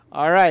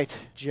All right,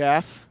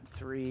 Jeff.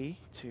 3,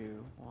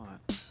 2, 1.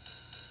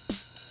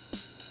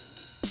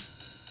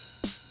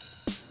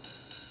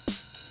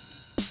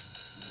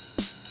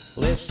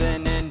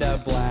 Listening to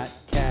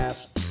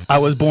Bladtcast. I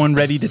was born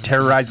ready to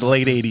terrorize the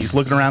late 80s.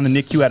 Looking around the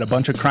NICU at a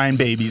bunch of crying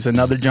babies.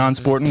 Another John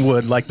sporting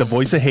wood like the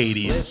voice of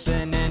Hades.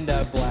 Listening to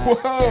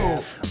Bladtcast.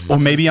 Whoa! Or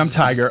maybe I'm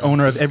Tiger,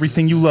 owner of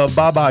everything you love.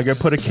 Bob Iger,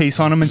 put a case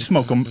on him and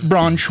smoke him.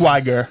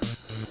 Braunschweiger.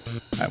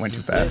 I went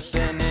too fast.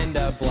 Listening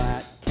to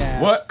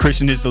Bladtcast. What?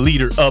 Christian is the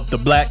leader of the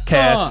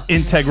Bladtcast.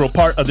 Integral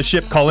part of the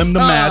ship, call him the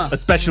mast.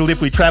 Especially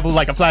if we travel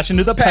like a flash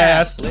into the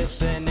past.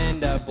 Listening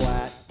to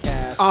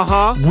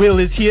Bladtcast. Will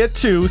is here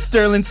too.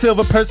 Sterling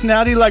Silver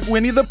personality like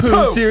Winnie the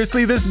Pooh.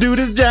 Seriously, this dude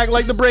is Jack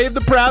like the brave,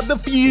 the proud, the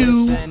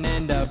few.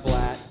 Listening to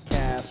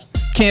Bladtcast.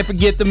 Can't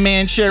forget the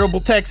man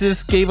Shareable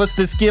Texas gave us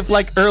this gift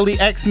like early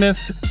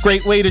Xmas.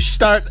 Great way to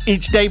start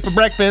each day for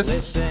breakfast.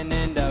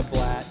 Listening to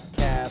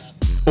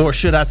Bladtcast. Or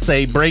should I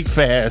say break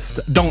fast?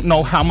 Don't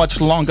know how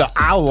much longer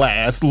I'll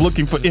last.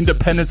 Looking for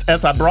independence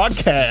as I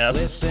broadcast.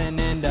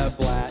 Listening to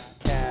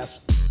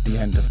Bladtcast. The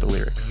end of the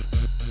lyrics.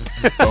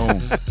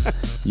 Boom.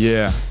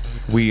 Yeah.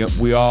 We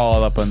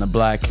all up on the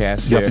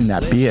Bladtcast here. Up in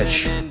that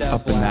bitch.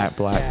 Up in that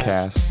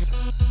Bladtcast.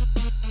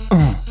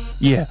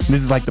 Yeah, this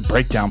is like the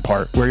breakdown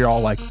part where you're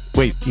all like,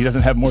 wait, he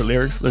doesn't have more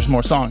lyrics? There's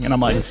more song. And I'm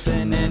like,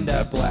 Listening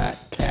to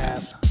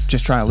Bladtcast.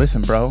 just trying to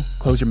listen, bro.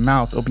 Close your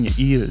mouth, open your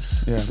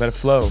ears. Yeah, let it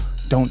flow.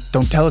 Don't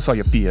tell us all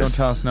your fears. Don't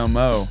tell us no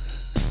mo.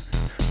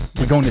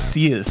 We're going to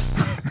Sears.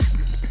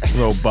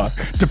 Little buck.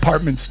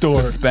 Department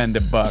store. Spend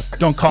a buck.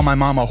 Don't call my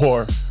mom a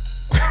whore.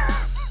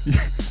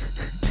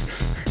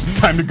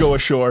 Time to go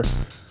ashore.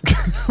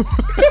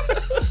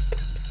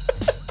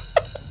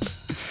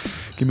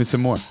 Give me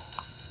some more.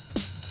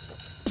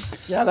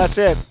 Yeah, that's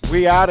it.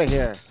 We out of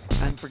here.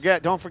 And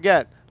don't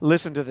forget,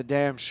 listen to the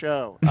damn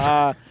show.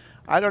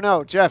 I don't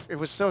know, Jeff. It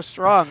was so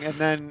strong, and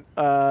then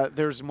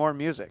there's more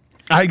music.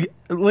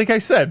 Like I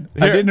said,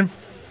 I didn't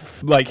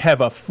have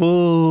a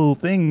full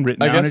thing written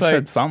down. I guess It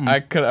said something.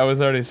 I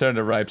was already starting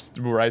to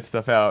write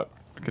stuff out.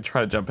 I could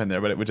try to jump in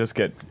there, but it would just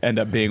end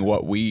up being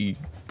what we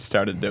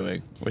started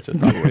doing, which is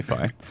probably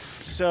fine.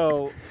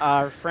 So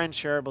our friend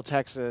Shareable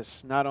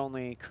Texas not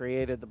only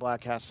created the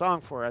Bladtcast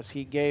song for us,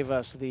 he gave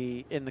us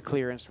the In the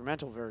Clear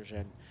instrumental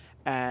version,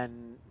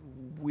 and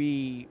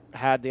we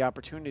had the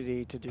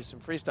opportunity to do some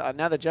freestyle.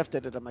 Now that Jeff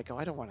did it, I'm like, oh,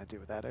 I don't want to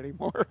do that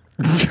anymore.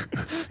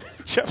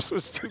 Jeff's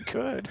was too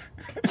good.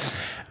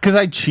 Because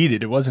I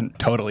cheated. It wasn't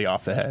totally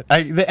off the head.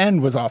 The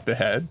end was off the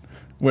head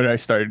when I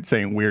started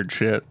saying weird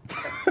shit.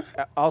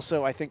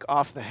 Also, I think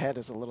off the head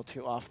is a little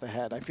too off the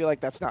head. I feel like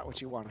that's not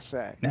what you want to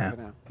say. Nah. You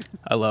know?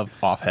 I love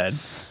off head.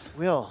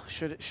 Will,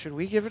 should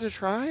we give it a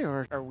try,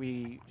 or are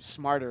we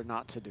smarter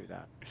not to do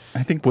that?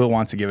 I think Will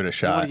wants to give it a You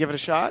shot. want to give it a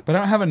shot? But I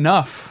don't have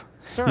enough.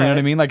 It's all You know what I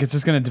right. mean? Like, it's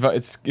just going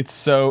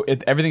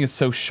to everything is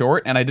so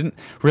short, and I didn't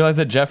realize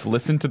that Jeff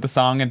listened to the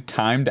song and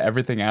timed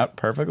everything out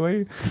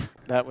perfectly.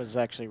 That was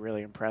actually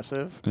really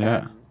impressive. Yeah.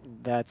 And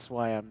that's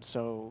why I'm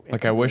so...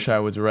 Like, I wish I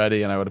was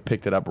ready, and I would have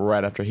picked it up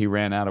right after he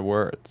ran out of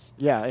words.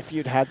 Yeah, if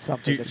you'd had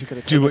something that you could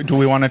have taken. Do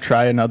we want to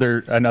try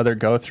another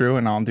go through,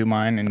 and I'll do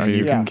mine, and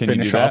you Yeah. can Can you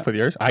finish do that? off with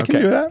yours? I can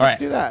Okay. do that. All Let's right.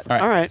 do that.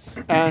 All right.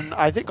 And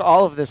I think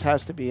all of this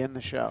has to be in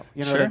the show.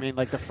 You know what I Sure. mean?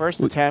 Like the first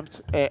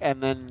attempt,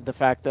 and then the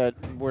fact that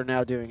we're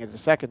now doing it a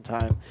second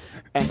time,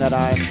 and that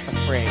I'm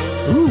afraid.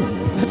 Ooh.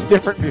 That's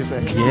different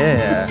music.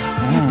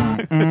 Yeah.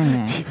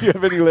 Do you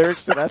have any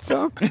lyrics to that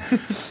song?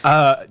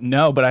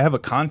 No, but I have a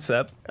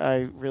concept.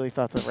 I really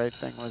thought the right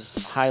thing was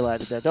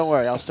highlighted there. Don't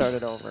worry, I'll start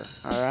it over.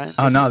 All right?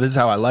 Oh, no, this is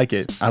how I like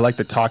it. I like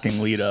the talking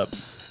lead up.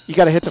 You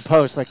got to hit the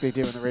post like they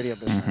do in the radio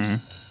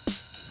business.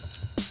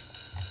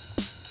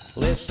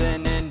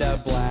 Listening to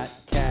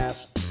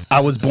Bladtcast. I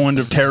was born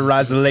to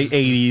terrorize the late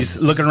 80s.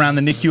 Looking around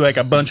the NICU like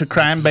a bunch of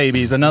crying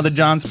babies. Another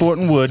John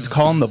sporting wood,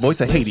 call him the voice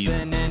of Hades.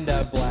 Listening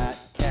to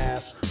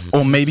Bladtcast.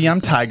 Or maybe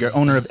I'm Tiger,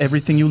 owner of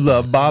everything you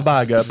love. Bob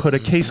Iger, put a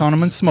case on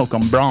him and smoke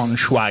him.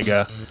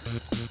 Braunschweiger.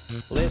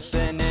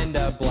 Listening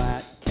to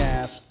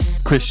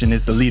Bladtcast. Christian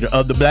is the leader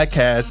of the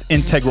Bladtcast.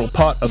 Integral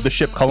part of the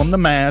ship, call him the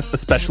mast.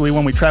 Especially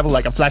when we travel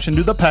like a flash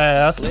into the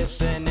past.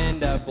 Listening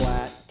to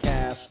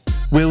Bladtcast.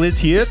 Will is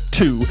here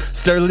too.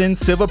 Sterling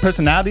Silver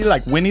personality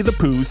like Winnie the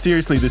Pooh.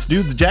 Seriously, this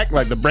dude's Jack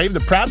like the brave, the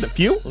proud, the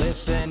few.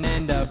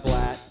 Listening to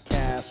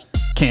Bladtcast.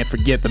 Can't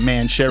forget the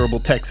man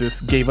Shareable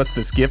Texas gave us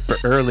this gift for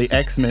early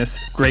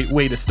Xmas. Great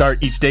way to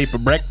start each day for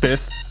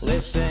breakfast.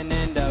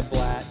 Listening to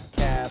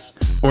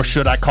Bladtcast. Or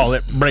should I call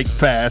it break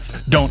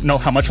fast? Don't know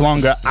how much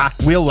longer I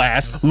will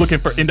last. Looking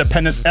for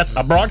independence as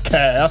a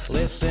broadcast.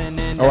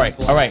 Listening to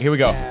All right, here we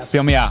go. Bladtcast.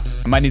 Feel me out.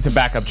 I might need some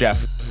backup,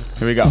 Jeff.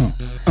 Here we go.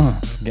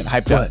 Getting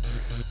hyped up.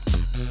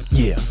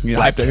 Yeah. Getting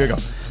hyped up. Here we go.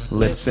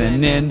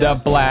 Listening to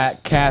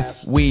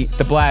Bladtcast, we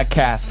the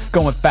Bladtcast,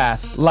 going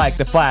fast like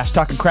the Flash,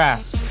 talking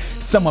crass.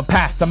 Someone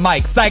pass the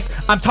mic, psych.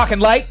 I'm talking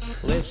light.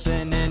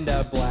 Listening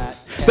to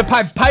Bladtcast. The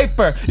Pied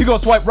Piper, you go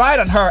swipe right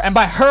on her, and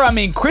by her I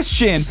mean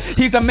Christian.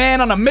 He's a man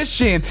on a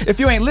mission. If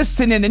you ain't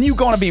listening, then you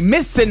gonna be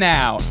missing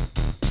out.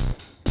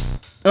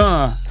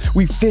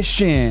 We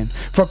fishing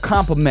for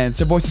compliments.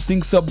 Your voices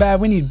stink so bad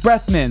we need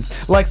breath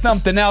mints. Like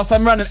something else,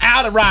 I'm running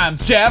out of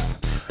rhymes, Jeff.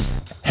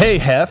 Hey,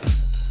 Hef.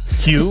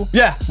 Hugh?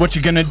 Yeah. What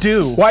you gonna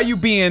do? Why you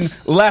being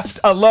left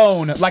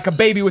alone like a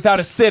baby without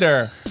a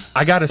sitter?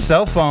 I got a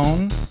cell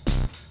phone.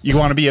 You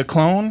want to be a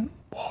clone?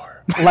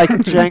 Like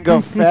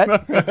Django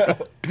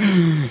Fett.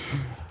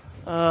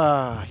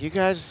 You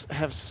guys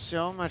have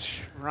so much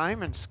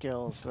rhyming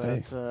skills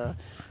that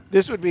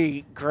this would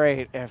be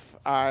great if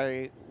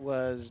I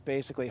was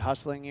basically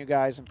hustling you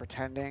guys and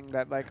pretending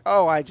that like,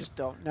 oh, I just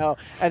don't know,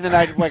 and then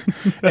I'd like,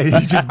 You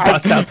just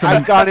bust out some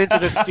I've gone into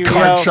the studio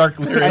Card Shark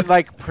lyric. and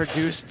like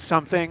produced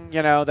something,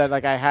 you know, that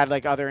like I had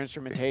like other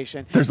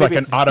instrumentation. There's Maybe-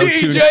 like an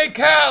auto-tune. DJ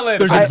Khaled.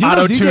 There's an You know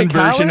auto-tune DJ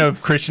version Khaled?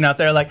 of Christian out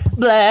there like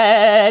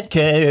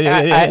Bladtcast.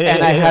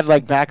 and I had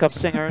like backup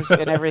singers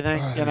and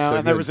everything, you know, so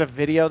and there good. was a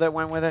video that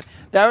went with it.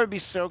 That would be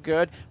so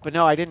good. But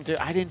no, I didn't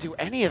do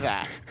any of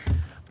that.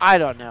 I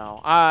don't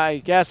know.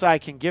 I guess I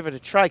can give it a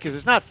try because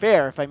it's not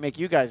fair if I make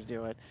you guys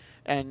do it.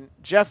 And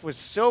Jeff was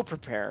so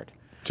prepared.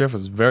 Jeff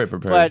was very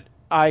prepared. But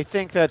I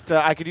think that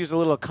I could use a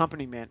little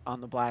accompaniment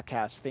on the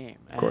Bladtcast theme.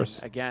 Of course.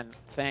 Again,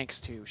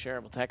 thanks to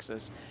Shareable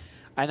Texas.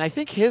 And I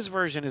think his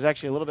version is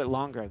actually a little bit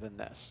longer than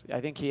this. I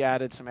think he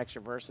added some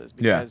extra verses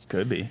because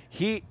Could be.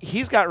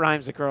 he's got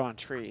rhymes that grow on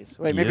trees.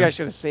 Wait, maybe Yeah. I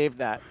should have saved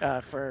that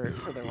for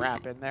the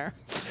rap in there.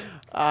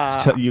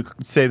 So you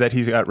could say that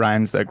he's got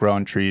rhymes that grow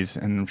on trees,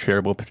 and in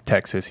Shareable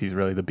Texas, he's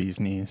really the bee's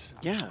knees.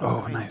 Yeah. Oh,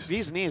 I mean, nice.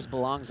 Bee's Knees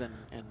belongs in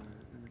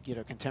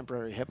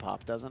contemporary hip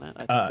hop, doesn't it?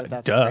 I think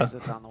that's duh. a phrase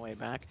that's on the way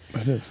back.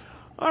 it is.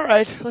 All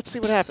right, let's see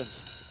what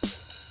happens.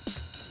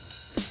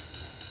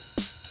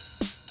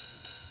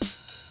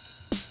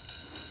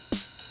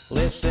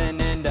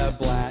 Listening to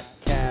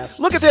Bladtcast.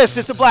 Look at this.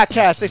 It's the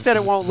Bladtcast. They said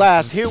it won't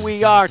last. Here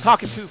we are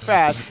talking too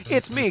fast.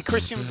 It's me,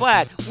 Christian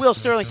Blatt, Will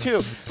Sterling too.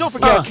 Don't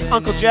forget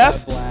Uncle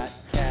Jeff.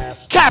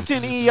 Bladtcast.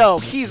 Captain EO.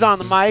 He's on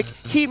the mic.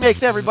 He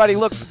makes everybody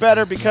look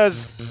better because,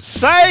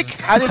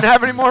 psych, I didn't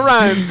have any more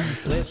rhymes.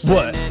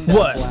 What?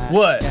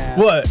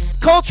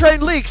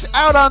 Coltrane Leaks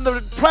out on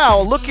the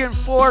prowl looking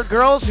for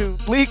girls who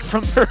leak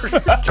from their...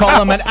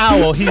 Call him an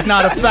owl. He's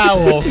not a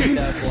fowl.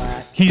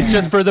 He's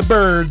just for the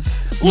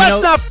birds. You Let's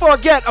know- not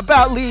forget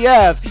about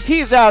Liev.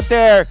 He's out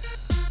there.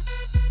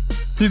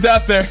 He's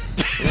out there.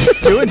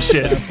 just doing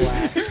shit.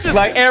 He's just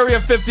Like Area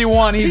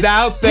 51, he's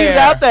out there. He's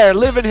out there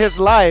living his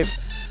life.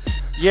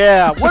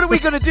 Yeah. What are we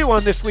going to do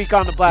on this week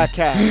on the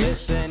Bladtcast?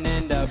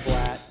 Listening to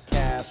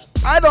Bladtcast.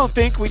 I don't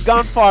think we've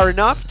gone far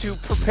enough to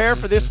prepare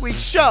for this week's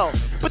show.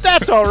 But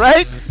that's all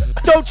right.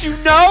 Don't you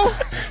know?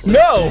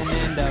 No.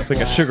 It's like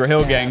a Sugar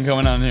Hill gang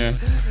going on here.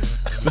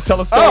 Let's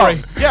tell a story.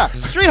 Oh, yeah.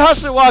 Street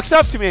Hustler walks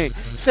up to me,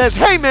 says,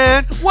 "Hey,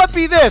 man, what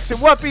be this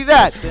and what be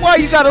that? Why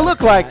you got to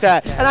look like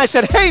that?" And I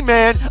said, "Hey,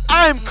 man,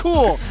 I'm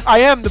cool. I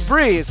am the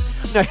breeze.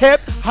 The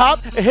hip,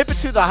 hop, a hip it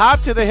to the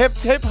hop, to the hip,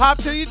 hip, hop,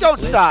 till you don't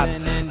stop.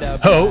 Listening to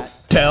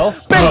Hotel.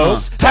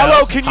 Bass, how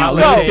low can you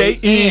Holiday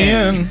go?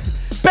 Inn.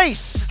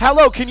 Bass, how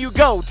low can you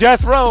go?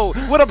 Death row,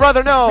 would a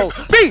brother know?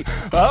 B,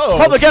 Oh.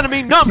 Public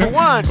Enemy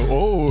 #1.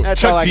 Oh,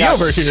 That's all Chuck I D got.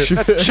 over here.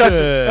 That's all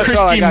I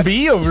Christian got.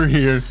 B over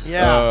here.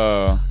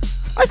 Yeah.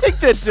 I think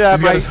that He's got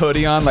my... his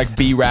hoodie on like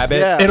B Rabbit.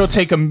 Yeah. It'll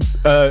take him.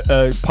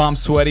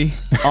 Palms sweaty,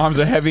 arms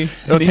are heavy.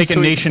 It'll take a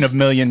nation of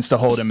millions to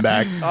hold him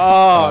back.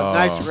 Oh,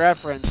 nice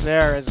reference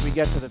there as we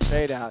get to the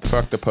fade out.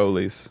 Fuck the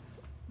police.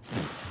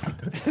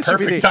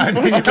 Perfect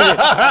timing. You want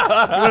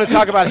to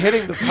talk about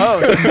hitting the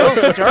post?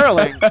 Will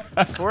Sterling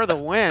for the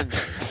win.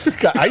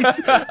 Got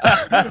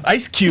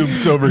ice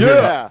cubes over here.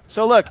 Yeah.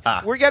 So look,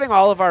 we're getting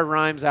all of our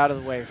rhymes out of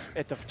the way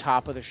at the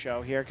top of the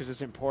show here because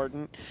it's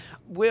important.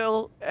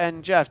 Will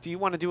and Jeff, do you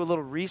want to do a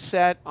little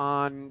reset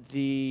on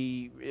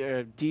the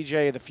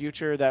DJ of the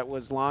Future that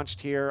was launched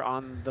here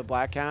on the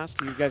Bladtcast?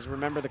 Do you guys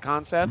remember the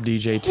concept?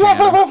 DJ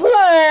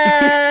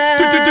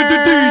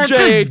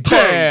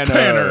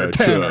Tanner.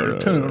 DJ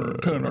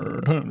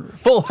Tanner.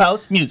 Full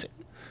house music.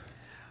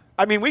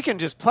 I mean, we can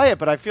just play it,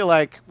 but I feel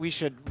like we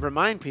should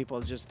remind people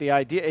just the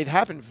idea. It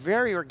happened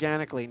very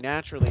organically,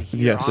 naturally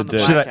here Yes, on it the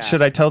did. Bladtcast.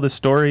 Should I tell the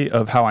story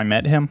of how I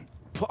met him?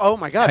 Oh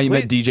my God! How you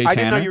met please. DJ I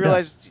didn't know Tanner? you Yeah.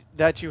 realized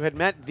that you had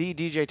met the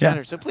DJ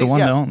Tanner. So the please, one,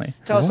 the yes, only.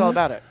 tell us all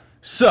about it.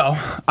 So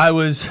I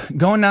was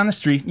going down the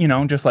street, you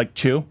know, just like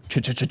chew.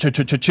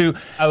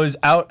 I was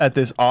out at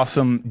this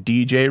awesome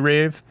DJ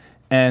rave,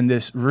 and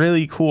this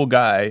really cool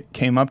guy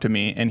came up to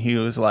me, and he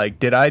was like,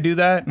 "Did I do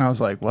that?" And I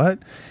was like, "What?"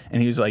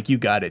 And he was like, "You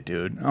got it,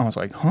 dude." And I was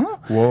like, "Huh?"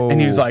 Whoa. And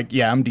he was like,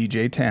 "Yeah, I'm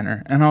DJ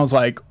Tanner." And I was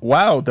like,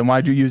 "Wow, then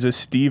why'd you use a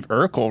Steve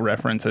Urkel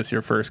reference as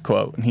your first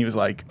quote?" And he was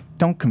like,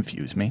 "Don't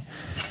confuse me."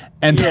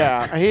 And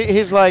Yeah,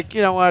 he's like,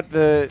 you know what?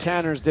 The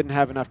Tanners didn't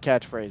have enough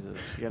catchphrases.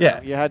 You know?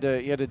 Yeah. you had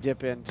to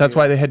dip in. that's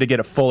why they had to get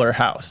a fuller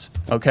house.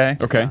 Okay.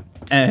 Okay.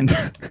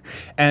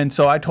 And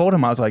so I told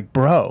him, I was like,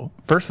 bro,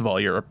 first of all,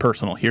 you're a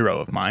personal hero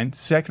of mine.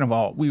 Second of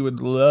all, we would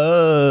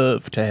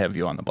love to have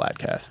you on the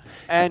Bladtcast.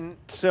 And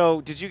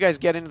so did you guys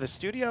get into the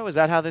studio? Is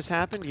that how this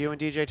happened, you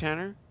and DJ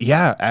Tanner?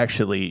 Yeah,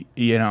 actually,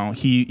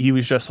 he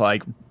was just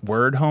like,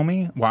 word,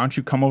 homie, why don't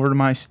you come over to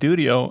my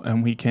studio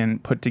and we can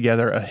put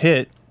together a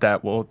hit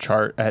that will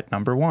chart at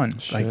number 1,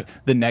 like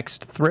the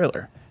next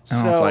Thriller.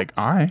 And I was like,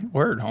 all right,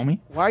 word, homie.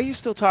 Why are you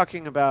still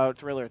talking about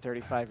Thriller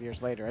 35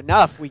 years later?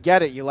 Enough. We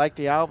get it. You like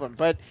the album.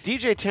 But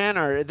DJ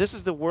Tanner, this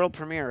is the world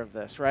premiere of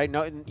this, right?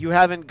 No, you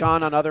haven't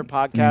gone on other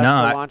podcasts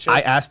to launch it? I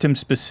asked him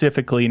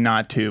specifically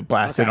not to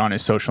blast it on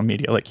his social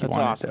media like he That's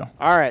wanted awesome. to.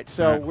 All right,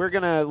 so we're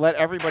going to let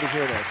everybody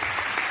hear this.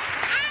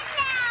 And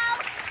now,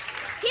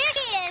 here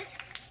he is,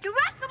 the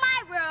rest of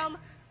my room,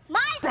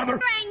 my brother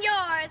and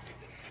yours.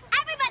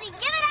 Everybody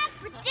give it up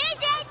for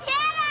DJ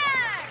Tanner!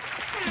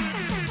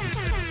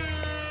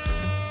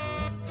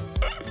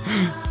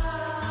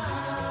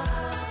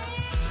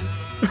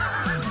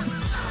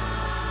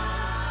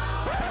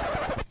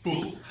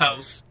 Full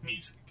house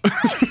music.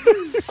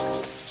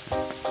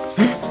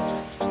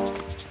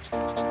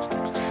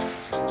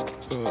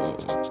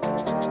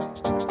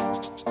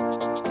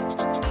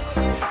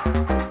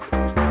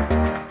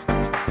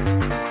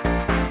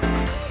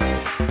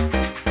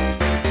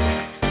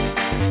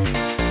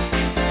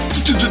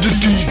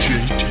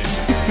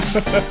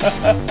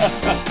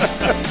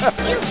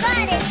 You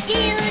got it,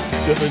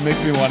 dude! Definitely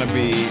makes me want to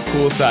be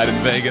poolside in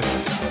Vegas.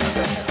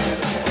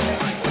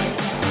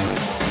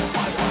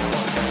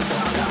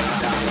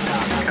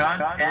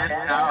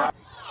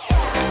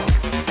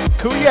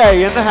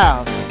 Kuye in the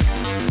house.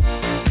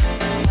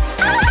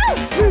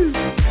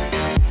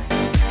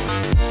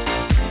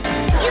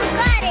 You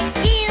got it,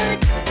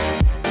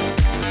 dude!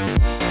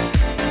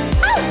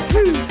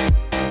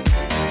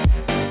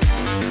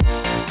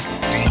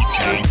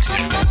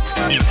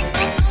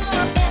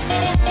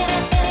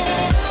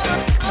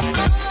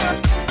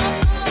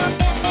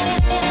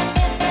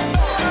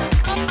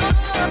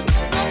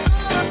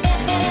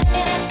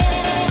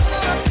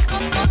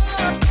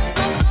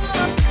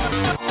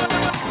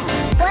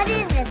 What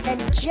is it, the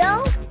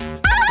joke?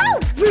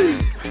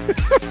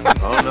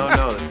 Oh,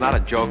 no, it's not a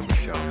joke,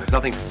 Michelle. There's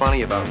nothing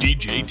funny about it.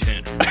 DJ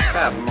Tanner.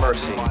 Have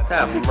mercy,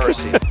 have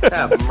mercy,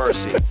 have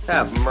mercy,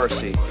 have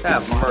mercy,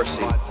 have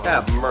mercy,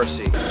 have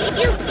mercy.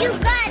 You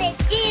got it,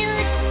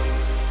 dude!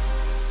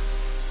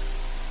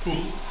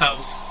 Full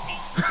house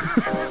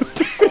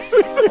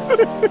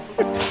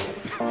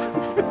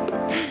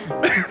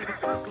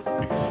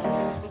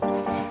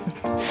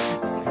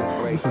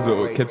This is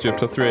what kept you up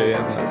till 3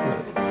 a.m.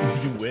 last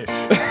night. You wish.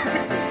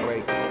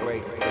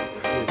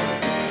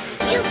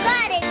 You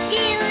got it,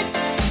 dude!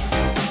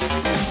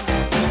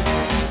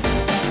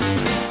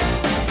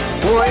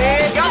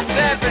 Wake up,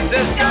 San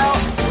Francisco!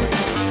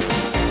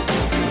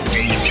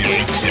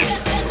 DJ Tanner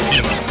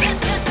in the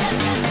mix.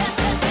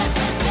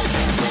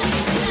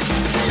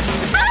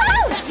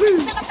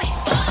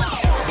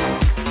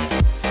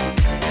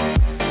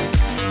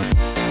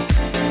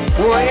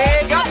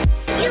 Wake up!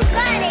 You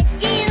got it,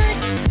 dude!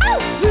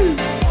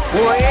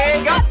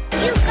 Wake up!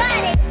 You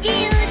got it,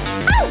 dude!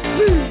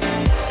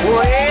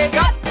 Wake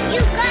up!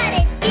 You got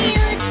it,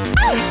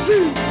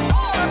 dude!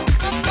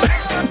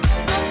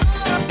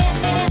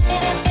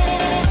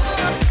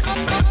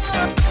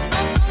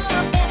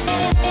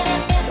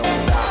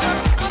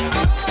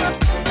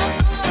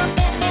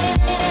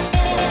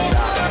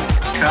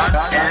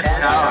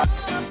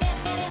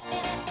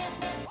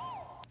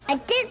 I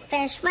didn't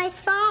finish my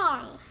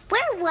song.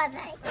 Where was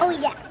I? Oh,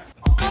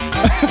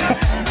 yeah.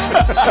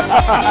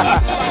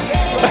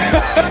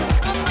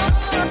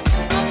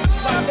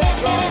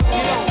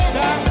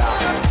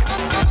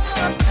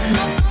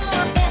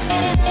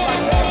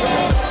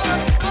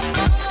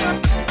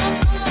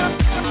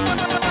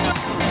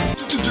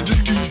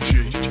 DJ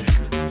Tanner.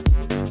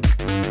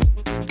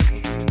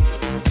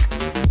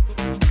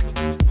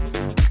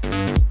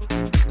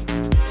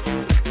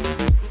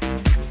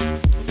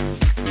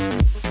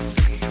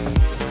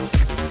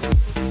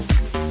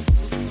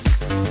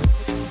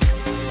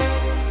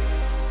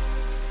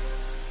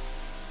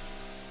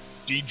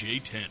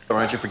 DJ Tanner.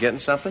 Aren't you forgetting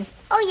something?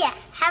 Oh, yeah.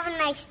 Have a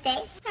nice day.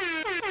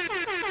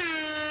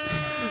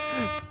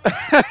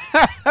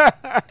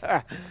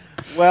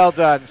 Well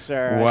done,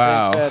 sir.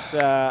 Wow. I think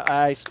that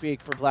I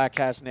speak for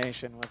Bladtcast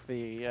Nation with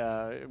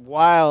the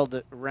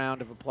wild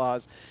round of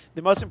applause.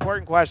 The most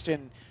important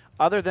question,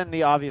 other than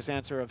the obvious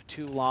answer of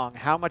too long,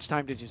 how much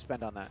time did you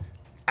spend on that?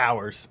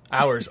 Hours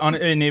on,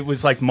 and it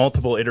was like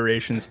multiple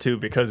iterations too,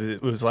 because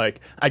it was like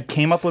I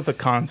came up with a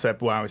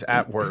concept when I was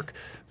at work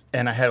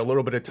and I had a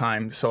little bit of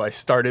time, so I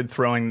started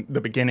throwing the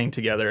beginning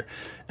together,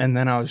 and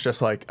then I was just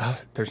like,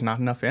 there's not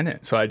enough in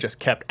it, so I just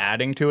kept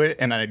adding to it,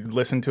 and I'd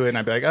listen to it and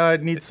I'd be like, I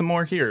need some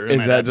more here. And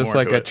Is I'd that add just more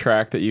like to a it.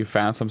 track that you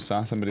found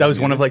somebody? That was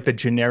one of like the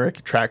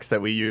generic tracks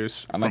that we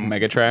use on like from-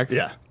 mega tracks?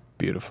 Yeah.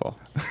 Beautiful.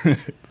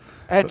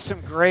 And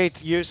some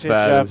great usage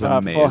That of is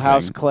Full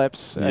House amazing.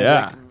 clips. I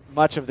Yeah. think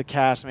much of the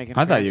cast making.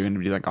 I thought you were going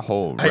to do like a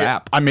whole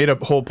rap. I made a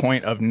whole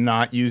point of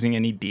not using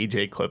any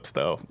DJ clips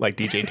though, like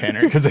DJ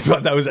Tanner, because I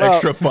thought that was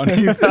extra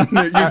funny.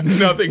 Use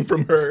nothing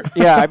from her.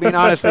 Yeah, I mean,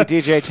 honestly,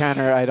 DJ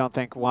Tanner, I don't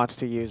think wants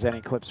to use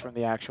any clips from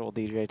the actual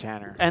DJ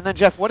Tanner. And then,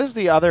 Jeff, what is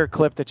the other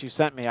clip that you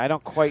sent me? I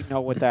don't quite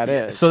know what that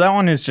is. So that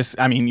one is just,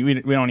 I mean, we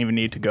don't even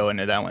need to go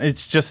into that one.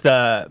 It's just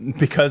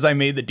because I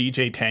made the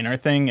DJ Tanner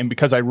thing and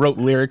because I wrote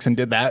lyrics and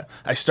did that,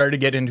 I started to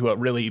get into a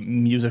really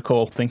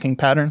musical thinking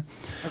pattern.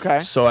 Okay.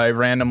 So I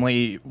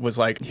randomly was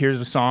like,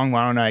 here's a song,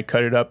 why don't I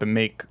cut it up and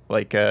make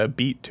like a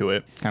beat to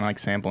it, kind of like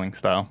sampling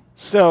style.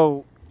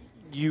 So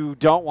you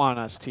don't want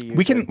us to use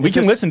we can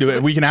listen to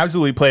it. We can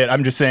absolutely play it.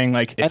 I'm just saying,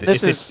 like,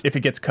 if it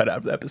gets cut out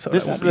of the episode.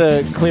 This is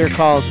the clear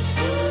called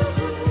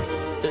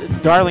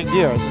Starling and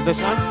EO. Is it this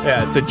one?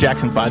 Yeah, it's a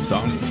Jackson 5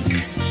 song.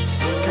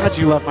 God,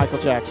 you love Michael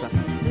Jackson.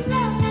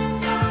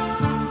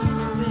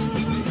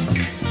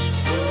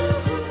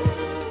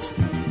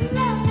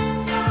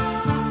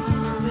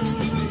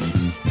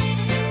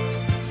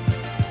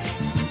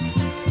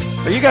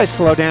 Are you guys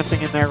slow dancing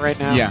in there right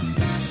now? Yeah.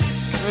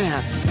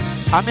 Man,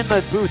 I'm in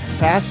the booth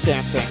fast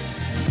dancing.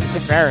 It's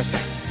embarrassing.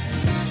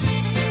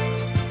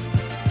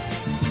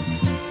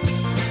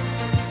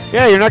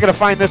 Yeah, you're not going to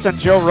find this on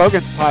Joe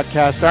Rogan's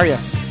podcast, are you?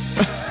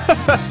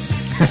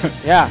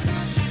 Yeah.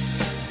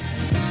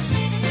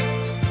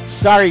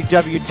 Sorry,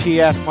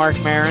 WTF, Mark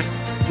Maron.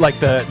 Like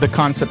the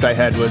concept I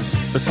had was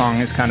the song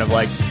is kind of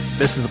like,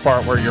 this is the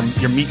part where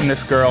you're meeting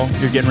this girl,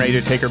 you're getting ready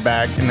to take her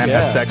back, and then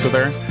have sex with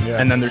her,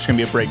 and then there's gonna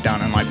be a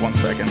breakdown in like 1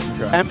 second.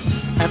 Okay.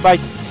 And by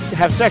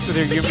have sex with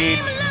her, you mean,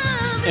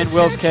 in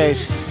Will's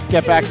case,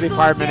 get back to the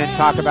apartment and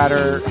talk about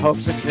her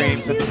hopes and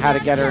dreams and how to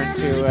get her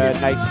into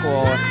night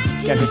school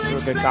and get her to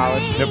a good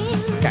college. Yep.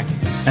 Okay.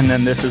 And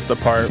then this is the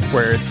part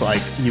where it's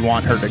like you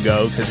want her to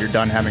go because you're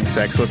done having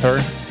sex with her.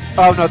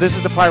 Oh no, this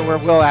is the part where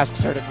Will asks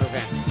her to move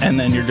in. And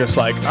then you're just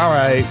like, all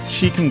right,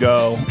 she can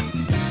go.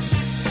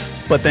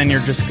 But then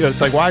it's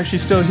like, why is she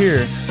still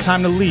here?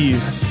 Time to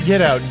leave. Get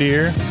out,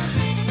 dear.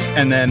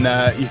 And then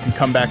you can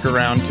come back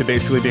around to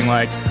basically being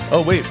like,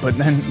 oh, wait, but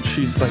then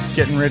she's like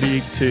getting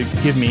ready to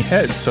give me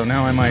head. So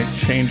now I might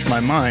change my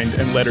mind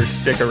and let her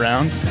stick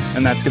around.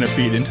 And that's going to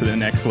feed into the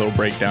next little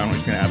breakdown, which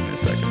is going to happen in a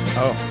second.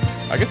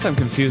 Oh, I guess I'm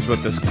confused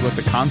what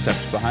the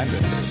concept behind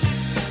this is.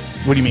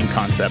 What do you mean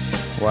concept?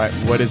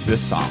 What is this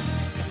song?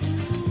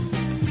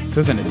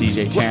 This isn't a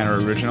DJ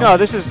Tanner original. No,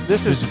 this is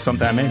This is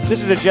something I made.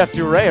 This is a Jeff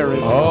Duray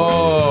original.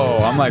 Oh,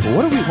 I'm like,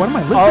 what am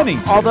I listening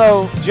to?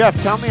 Although,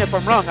 Jeff, tell me if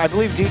I'm wrong. I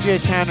believe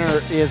DJ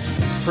Tanner is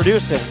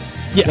producing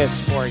this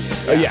for you.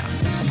 Yeah.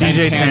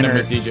 DJ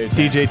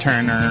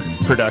Turner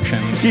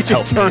Productions.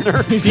 DJ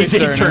Turner. DJ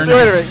Turner. So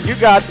wait a minute, you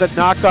got the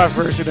knockoff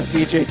version of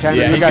DJ Tanner.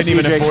 Yeah, you got couldn't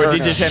even afford Turner.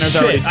 DJ Tanner's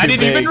already too I didn't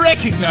big. even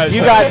recognize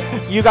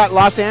You got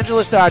Los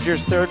Angeles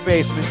Dodgers third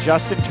baseman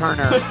Justin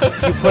Turner.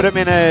 You put him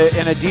in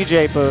a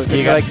DJ booth. You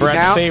and got like, Brett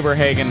now,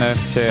 Saberhagen,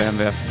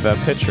 the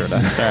pitcher,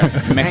 to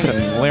start mixing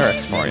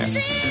lyrics for you.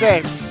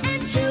 Six.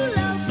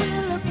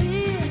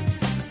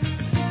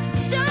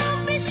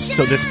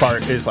 So this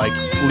part is like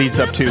leads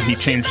up to he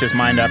changed his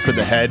mind after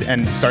the head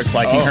and starts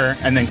liking her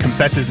and then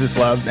confesses his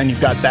love, and you've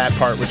got that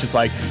part which is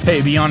like,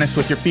 hey, be honest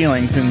with your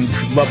feelings and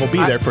love will be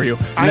there for you.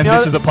 And then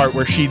this is the part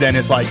where she then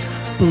is like,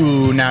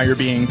 ooh, now you're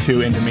being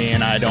too into me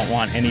and I don't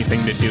want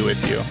anything to do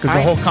with you. Because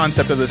the whole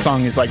concept of the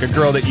song is like a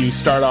girl that you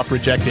start off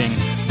rejecting,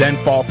 then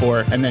fall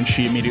for, and then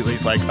she immediately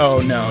is like, oh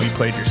no, you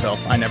played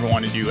yourself. I never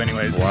wanted you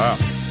anyways. Wow.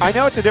 I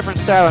know it's a different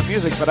style of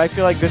music, but I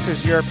feel like this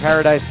is your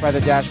Paradise by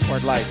the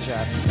Dashboard Light,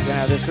 Jeff. You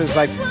know, this is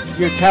like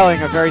you're telling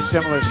a very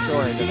similar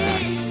story to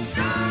that.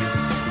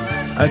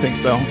 I think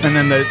so. And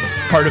then the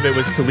part of it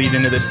was to lead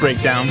into this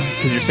breakdown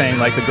because you're saying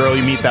like the girl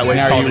you meet that way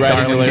is Now, called are you a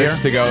writing the darling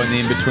lyrics dear. to go in the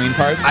in-between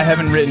parts? I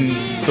haven't written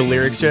the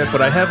lyrics yet,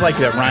 but I have like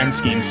that rhyme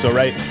scheme. So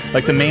right,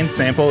 like the main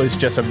sample is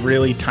just a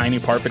really tiny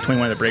part between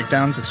one of the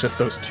breakdowns. It's just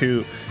those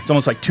two. It's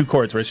almost like two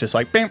chords where it's just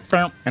like bam,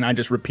 bam, and I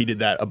just repeated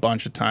that a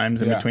bunch of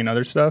times in between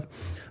other stuff.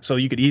 So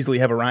you could easily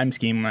have a rhyme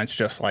scheme that's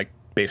just like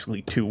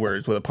basically two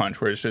words with a punch,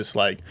 where it's just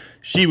like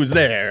she was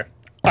there,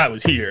 I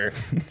was here.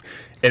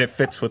 And it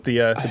fits with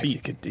the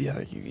beat.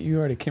 You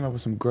already came up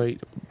with some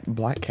great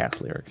Bladtcast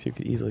lyrics. You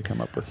could easily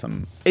come up with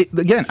some. I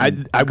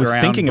was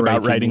thinking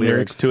about groundbreaking writing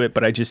lyrics to it,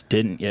 but I just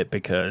didn't yet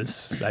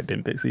because I've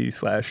been busy.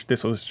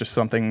 This was just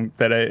something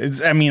that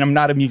I'm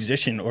not a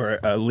musician or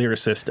a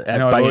lyricist. I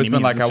know I've by always any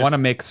been means. like, I want to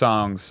make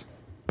songs,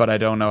 but I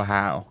don't know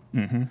how.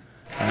 Mm-hmm.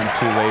 And I'm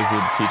too lazy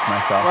to teach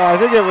myself. Well, I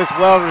think it was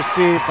well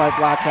received by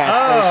Bladtcast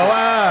Nation.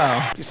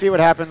 Wow! You see what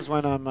happens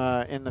when I'm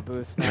in the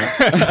booth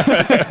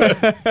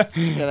now.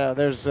 You know,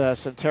 there's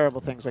some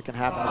terrible things that can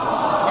happen as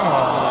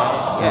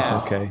well. That's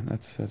okay.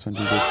 That's when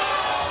DJ.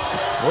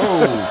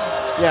 Whoa!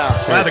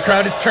 Yeah. Wow, the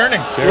crowd is turning.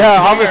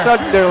 Yeah, all of a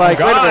sudden they're like,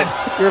 wait a God.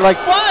 minute. You're like,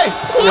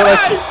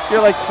 Why?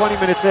 You're like 20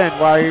 minutes in.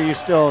 Why are you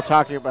still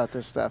talking about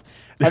this stuff?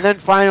 And then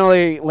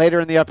finally,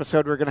 later in the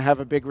episode, we're going to have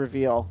a big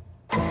reveal.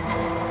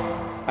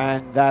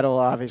 And that'll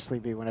obviously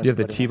be when Do you have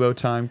the everybody- Tebow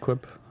time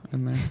clip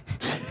in there?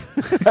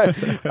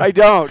 I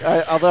don't.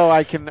 Although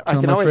I can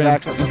Tell my always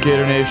friends, access it.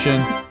 Gator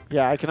Nation,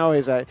 Yeah, I can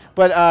always.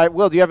 But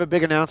Will, do you have a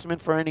big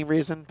announcement for any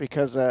reason?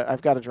 Because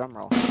I've got a drum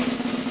roll.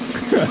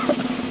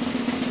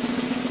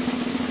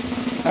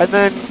 And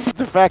then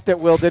the fact that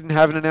Will didn't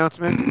have an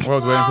announcement. Well, I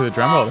was waiting for the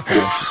drum roll to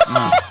finish.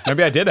 No,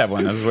 maybe I did have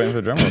one. I was waiting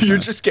for the drum roll. to You're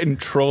finish. just getting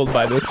trolled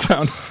by those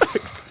sound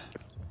effects.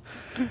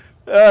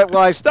 Well,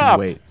 I stopped.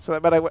 Wait.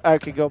 But I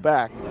could go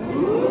back.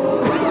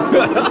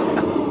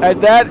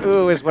 And that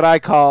ooh is what I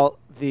call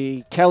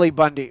the Kelly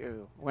Bundy ooh.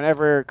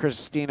 Whenever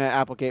Christina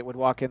Applegate would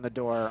walk in the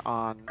door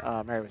on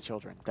Married with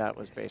Children, that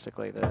was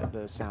basically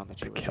the sound that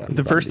she would make.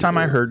 The first time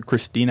I heard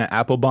Christina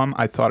Applebaum,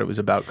 I thought it was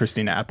about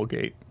Christina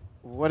Applegate.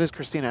 What is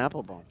Christina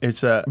Applebaum?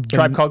 It's a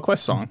Tribe Called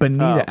Quest song.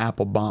 Bonita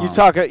Applebaum. You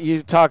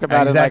talk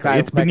about Exactly. it like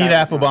It's Benita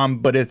Applebaum,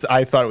 but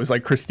I thought it was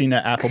like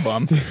Christina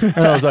Applebaum. And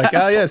I was like,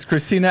 oh, yes,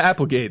 Christina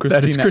Applegate.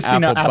 That is Christina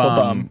Christina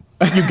Applebaum.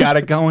 You got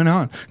it going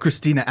on.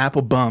 Christina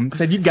Applebaum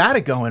said, you got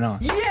it going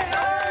on.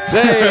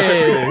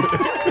 Hey!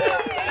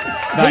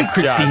 Hey, Nice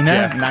Christina. job,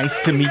 Jeff. Nice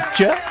to meet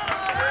you.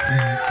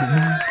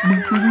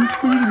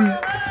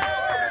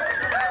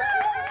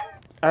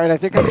 All right, I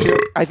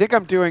think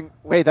I'm doing.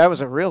 Wait, that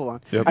was a real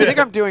one. Yep. I think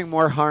I'm doing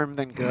more harm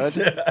than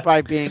good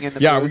by being in the.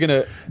 Yeah, booth. we're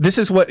gonna. This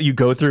is what you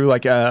go through.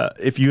 Like,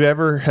 if you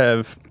ever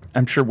have,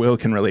 I'm sure Will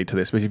can relate to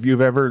this, but if you've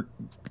ever,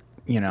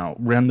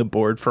 run the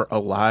board for a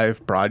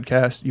live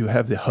broadcast, you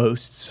have the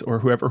hosts or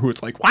whoever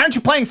who's like, why aren't you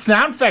playing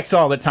sound effects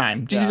all the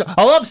time? Just,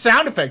 I love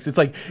sound effects. It's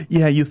like,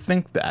 yeah, you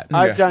think that.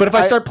 I've done- But if I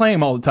I- start playing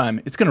them all the time,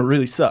 it's going to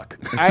really suck.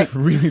 It's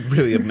really,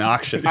 really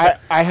obnoxious.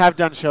 I have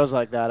done shows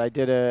like that. I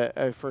did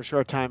for a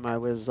short time. I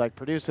was like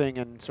producing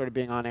and sort of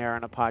being on air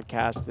on a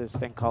podcast. This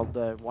thing called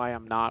the Why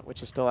I'm Not,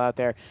 which is still out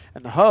there.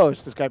 And the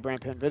host, this guy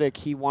Brant Panvidic,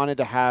 he wanted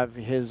to have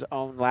his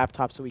own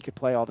laptop so he could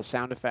play all the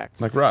sound effects.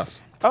 Like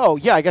Russ. Oh,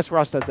 yeah, I guess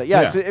Ross does that.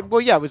 Yeah,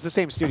 Yeah. it was the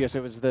same studio, so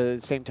it was the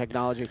same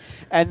technology.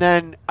 And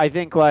then I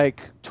think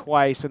like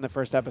twice in the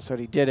first episode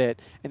he did it,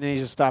 and then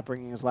he just stopped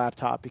bringing his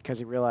laptop because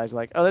he realized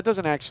like, oh, that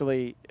doesn't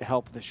actually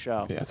help the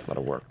show. Yeah, it's a lot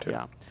of work too.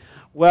 Yeah.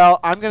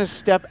 Well, I'm going to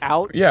step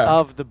out Yeah.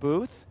 of the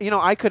booth.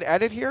 I could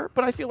edit here,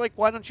 but I feel like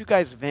why don't you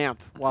guys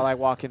vamp while I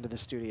walk into the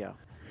studio?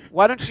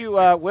 Why don't you,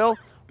 Will?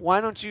 Why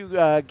don't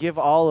you give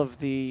all of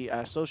the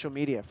social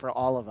media for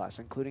all of us,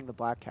 including the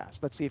Bladtcast?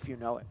 Let's see if you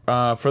know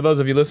it. For those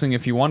of you listening,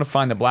 if you want to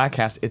find the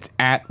Bladtcast, it's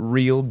at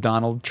Real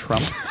Donald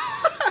Trump.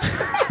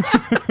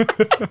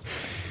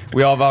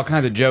 We all have all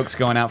kinds of jokes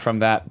going out from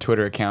that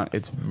Twitter account.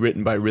 It's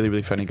written by a really,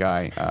 really funny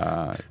guy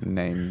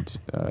named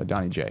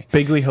Donnie J.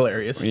 Bigly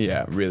hilarious.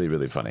 Yeah, really,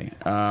 really funny.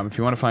 If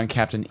you want to find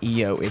Captain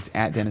EO, it's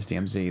at Dennis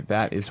DMZ.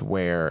 That is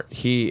where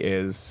he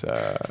is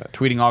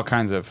tweeting all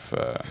kinds of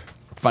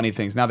funny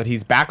things now that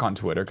he's back on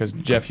Twitter, because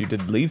Jeff, you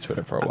did leave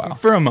Twitter for a while.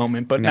 For a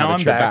moment, but now that I'm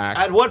you're back.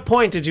 At what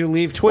point did you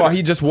leave Twitter? Well,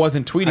 he just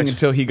wasn't tweeting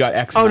until he got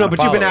X. Oh no, amount of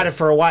but you've been at it followers.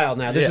 for a while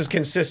now. This Yeah. is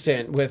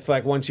consistent with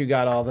like once you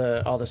got all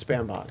the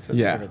spam bots and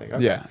Yeah, everything.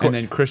 Okay. yeah. And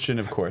then Christian,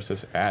 of course,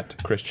 is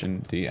at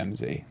Christian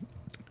DMZ.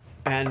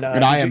 And,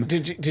 And I am.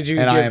 Did you And give,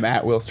 I am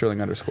at Will Sterling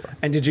 _.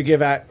 And did you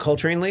give at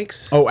Coltrane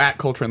Leaks? Oh, at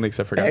Coltrane Leaks.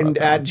 I forgot And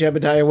about that. at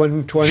Jebediah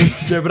 120.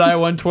 Jebediah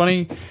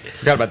 120.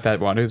 Forgot about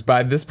that one. It was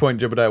by this point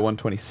Jebediah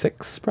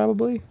 126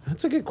 probably.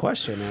 That's a good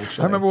question,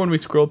 actually. I remember when we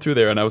scrolled through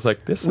there and I was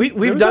like, "This."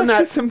 We've done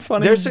that. Some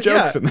funny There's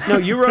jokes in there. No,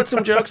 you wrote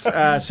some jokes.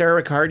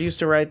 Sarah Ricard used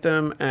to write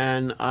them,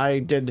 and I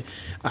did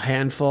a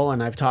handful.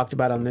 And I've talked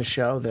about on this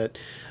show that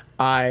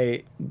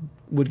I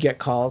would get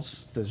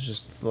calls that's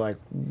just like,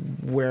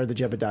 where are the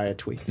Jebediah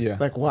tweets? Yeah.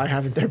 Like, why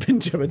haven't there been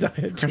Jebediah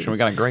tweets? Christian, we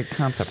got a great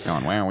concept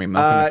going. Why aren't we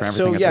milking it for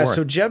So everything yeah, it's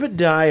so worth?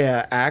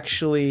 Jebediah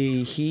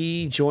actually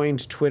he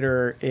joined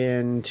Twitter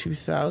in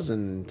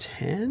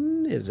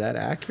 2010. Is that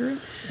accurate?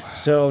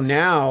 So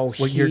now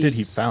What year did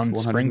he found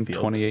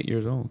Springfield? 128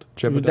 years old.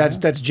 Jebediah.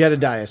 That's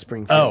Jedediah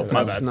Springfield. Oh,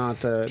 my that's bad. not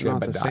the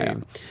Jebediah.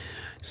 same.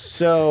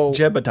 So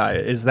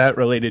Jebediah, is that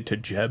related to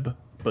Jeb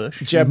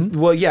Bush? Jeb,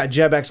 well, yeah,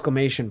 Jeb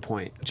exclamation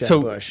point. Jeb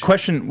So, Bush.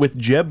 question with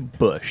Jeb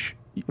Bush.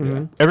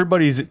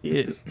 Everybody's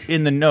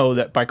in the know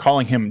that by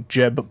calling him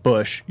Jeb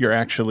Bush, you're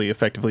actually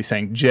effectively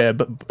saying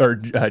Jeb or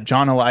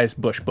John Elias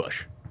Bush.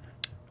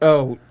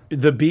 Oh,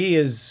 the B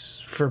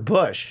is for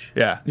Bush.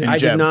 Yeah, in I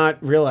Jeb. did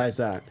not realize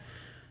that.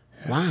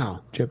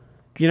 Wow. Jeb.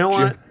 You know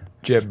what?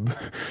 Jeb.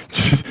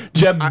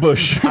 Jeb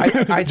Bush. I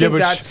think Jebush.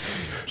 that's.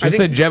 I Just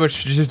think say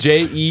Jebush. Just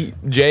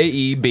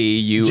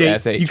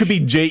JEBUSH. You could be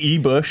J.E.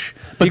 Bush,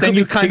 but then could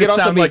you be- kind he of could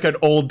also sound be- like an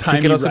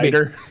old-timey also be-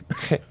 writer.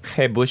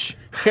 Hey Bush.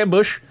 Hey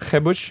Bush. Hey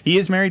Bush. He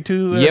is married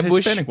to a Yeah,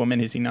 Bush. Hispanic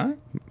woman, is he not?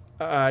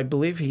 I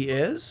believe he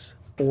is.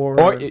 Or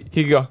Or he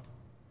could go.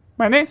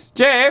 My name's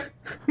Jeb.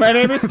 My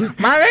name is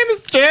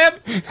Jeb.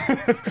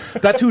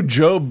 That's who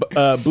Job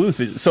Bluth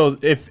is. So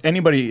if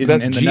anybody isn't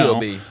That's in the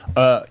G.O.B..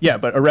 know, yeah,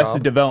 but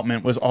Arrested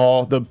Development was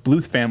all the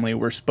Bluth family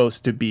were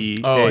supposed to be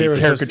Oh, they a were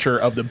caricature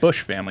of the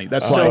Bush family.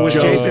 That's So why was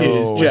Job Jason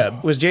is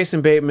Jeb. Was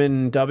Jason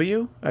Bateman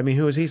W? I mean,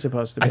 who was he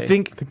supposed to be? I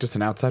think Just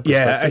an outside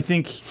Yeah, perspective. I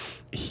think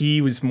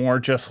he was more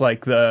just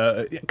like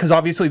because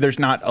obviously there's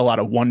not a lot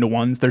of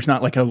one-to-ones. There's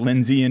not like a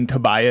Lindsay and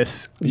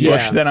Tobias Bush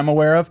Yeah. that I'm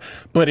aware of,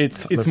 but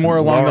it's Listen, more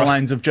along the Laura-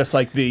 lines of just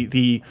like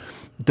the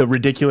the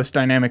ridiculous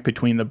dynamic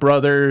between the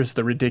brothers,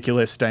 the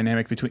ridiculous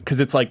dynamic between, because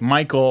it's like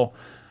Michael,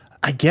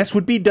 I guess,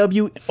 would be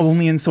W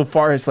only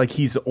insofar as like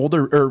he's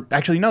older, or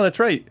actually no, that's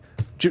right.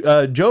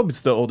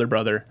 Job's the older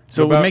brother,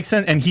 so it would make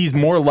sense, and he's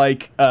more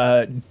like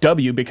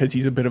W because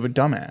he's a bit of a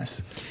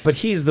dumbass. But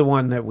he's the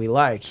one that we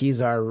like.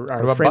 He's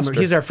our frame.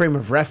 He's our frame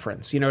of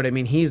reference. You know what I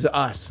mean? He's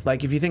us.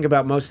 Like if you think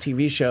about most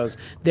TV shows,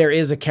 there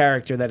is a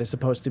character that is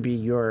supposed to be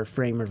your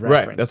frame of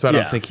reference. Right. That's why I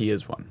don't think he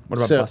is one. What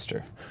about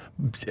Buster?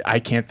 I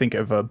can't think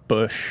of a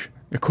Bush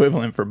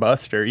equivalent for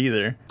Buster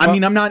either. I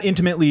mean, I'm not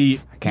intimately.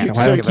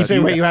 So you say,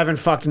 wait, you haven't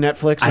fucked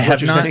Netflix? Is I what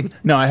have you're not. saying?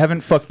 No, I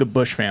haven't fucked the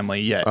Bush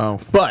family yet. Oh,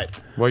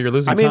 but well, you're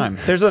losing time.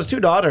 There's those 2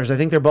 daughters. I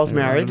think they're both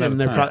married, and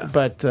they're.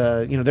 But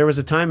there was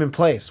a time and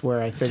place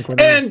where I think when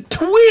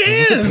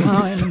twins.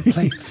 Time and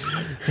place.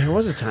 There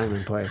was a time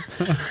and place.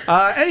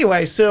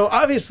 Anyway, so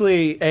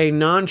obviously a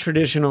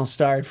non-traditional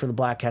start for the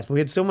Bladtcast, but we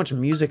had so much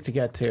music to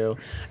get to,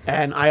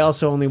 and I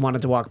also only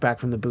wanted to walk back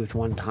from the booth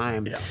one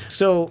time. Yeah.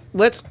 So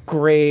let's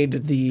grade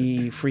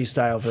the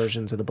freestyle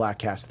versions of the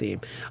Bladtcast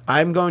theme.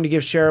 I'm going to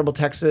give Shareable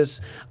Texas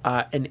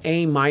an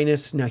A-.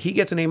 Now he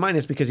gets an A-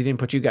 because he didn't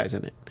put you guys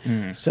in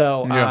it.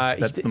 So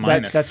that's the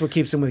minus. that's what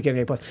keeps him with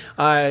getting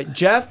A+.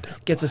 Jeff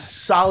gets a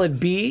solid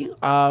B.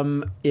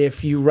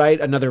 If you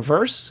write another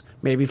verse.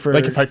 Maybe for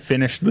like if I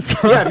finish the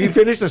song. Yeah, if you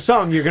finish the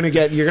song, you're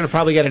gonna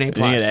probably get an A+.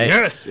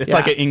 Yes, it's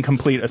like an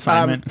incomplete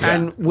assignment.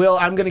 And Will,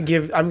 I'm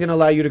gonna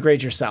allow you to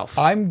grade yourself.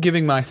 I'm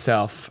giving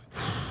myself.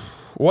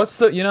 What's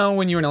the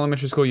when you were in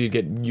elementary school you'd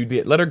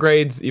get letter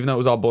grades even though it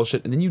was all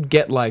bullshit, and then you'd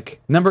get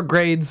like number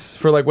grades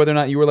for like whether or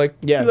not you were like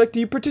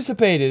you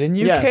participated and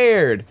you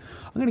cared.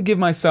 I'm gonna give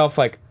myself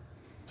like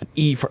an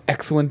E for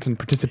excellent and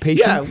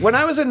participation. Yeah, when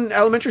I was in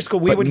elementary school,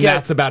 we would get.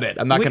 That's about it.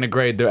 I'm not going to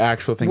grade the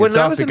actual thing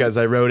itself because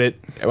I wrote it.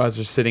 I was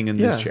just sitting in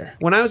this chair.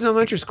 When I was in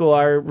elementary school,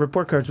 our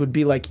report cards would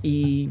be like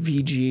E,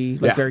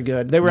 VG, like very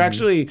good. They were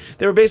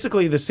they were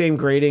basically the same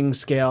grading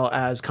scale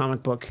as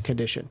comic book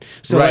condition.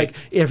 So like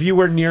if you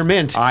were near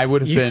mint, I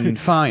would have been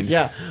fine.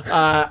 Yeah,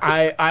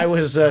 I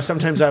was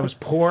sometimes I was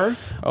poor,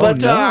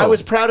 but I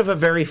was proud of a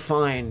very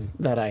fine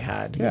that I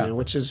had. You know,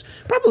 which is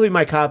probably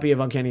my copy of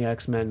Uncanny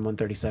X-Men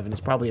 137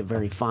 is probably a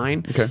very fine.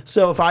 Okay.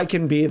 So if I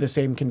can be the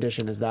same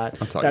condition as that,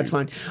 that's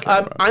fine.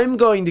 I'm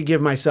going to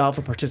give myself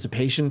a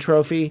participation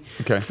trophy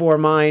for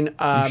mine.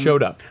 You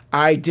showed up.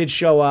 I did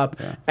show up,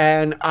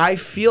 and I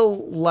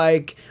feel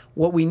like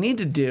what we need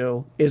to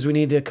do is we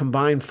need to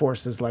combine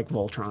forces like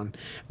Voltron.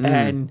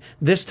 And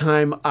this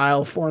time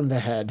I'll form the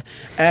head.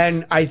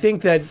 And I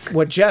think that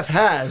what Jeff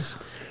has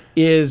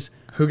is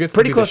who gets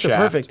pretty to be close the to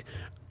shaft? perfect.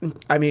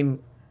 I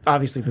mean,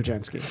 obviously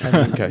Bujanski.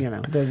 I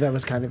mean, that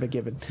was kind of a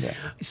given. Yeah.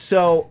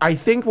 So I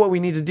think what we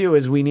need to do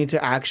is we need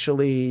to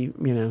actually,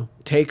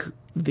 take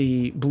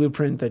the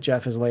blueprint that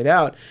Jeff has laid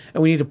out,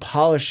 and we need to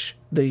polish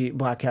the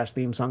Bladtcast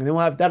theme song, and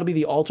then that'll be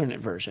the alternate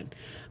version.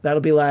 That'll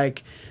be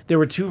like there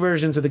were 2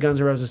 versions of the Guns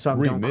N' Roses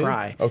song "Don't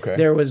Cry." Okay.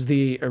 There was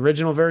the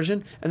original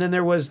version, and then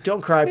there was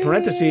 "Don't Cry"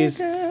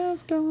 parentheses.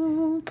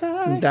 Don't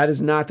cry. That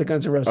is not the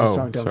Guns N' Roses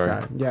song "Don't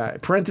Cry." Yeah,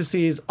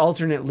 parentheses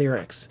alternate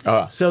lyrics.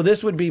 So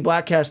this would be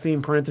Bladtcast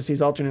theme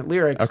parentheses alternate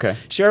lyrics. Okay.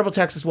 Shareable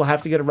Texas will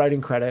have to get a writing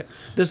credit.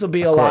 This will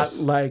be a lot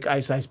like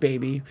Ice Ice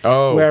Baby,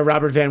 Oh. where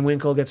Robert Van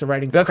Winkle gets a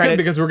writing That's credit. good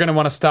because we're going to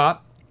want to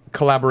stop,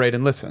 collaborate,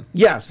 and listen.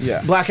 Yes.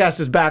 Yeah. Bladtcast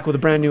is back with a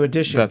brand new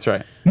edition. That's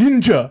right.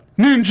 Ninja,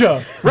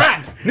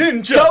 rap,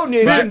 ninja, Go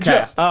Ninja.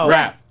 Bladtcast. Oh,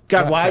 rap.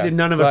 God, why did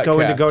none of us go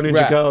into Go Ninja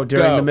Rap. Go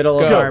during the middle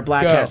of our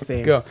Bladtcast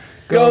theme? Go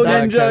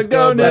Ninja,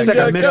 go That's like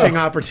a Ninja, missing go.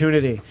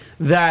 opportunity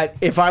that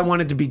if I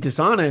wanted to be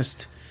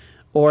dishonest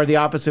or the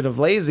opposite of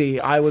lazy,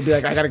 I would be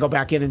like, I got to go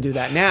back in and do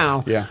that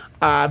now. Yeah.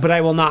 But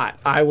I will not.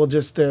 I will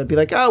just be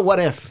like, oh, what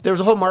if? There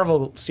was a whole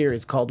Marvel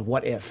series called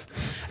What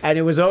If? And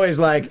it was always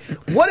like,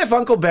 what if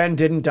Uncle Ben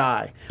didn't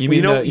die? You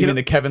mean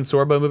the Kevin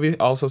Sorbo movie,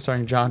 also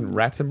starring John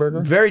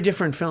Ratzenberger? Very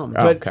different film.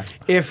 Oh, but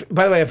okay.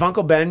 By the way, if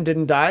Uncle Ben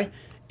didn't die,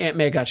 Aunt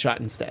May got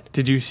shot instead.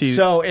 Did you see?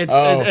 So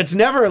it's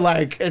never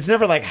like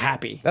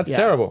happy. That's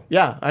terrible.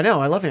 Yeah, I know.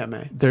 I love Aunt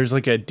May. There's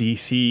like a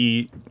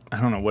DC, I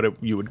don't know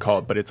what you would call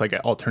it, but it's like an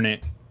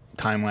alternate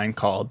timeline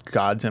called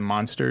Gods and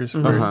Monsters,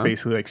 where it's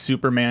basically like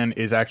Superman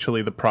is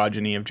actually the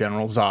progeny of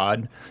General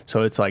Zod.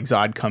 So it's like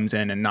Zod comes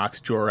in and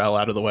knocks Jor-El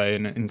out of the way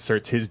and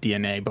inserts his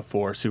DNA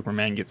before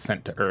Superman gets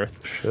sent to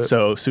Earth.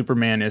 So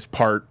Superman is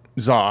part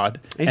Zod,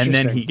 and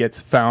then he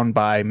gets found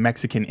by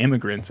Mexican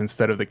immigrants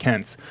instead of the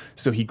Kents.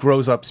 So he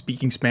grows up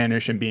speaking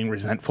Spanish and being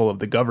resentful of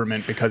the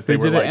government because they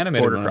were did an like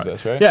animated border one of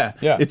crimes. this, right?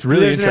 Yeah, it's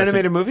really There's an interesting.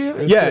 animated movie of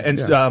it? Yeah,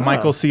 and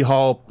Michael C.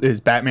 Hall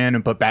is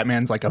Batman, but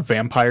Batman's like a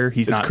vampire.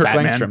 He's It's not Kirk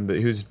Batman.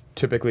 Langstrom, who's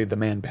typically the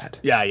man-bat.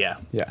 Yeah.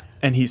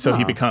 And he he's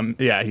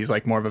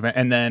like more of a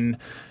and then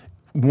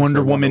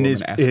Wonder Woman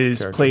is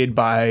Woman-esque played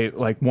by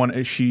like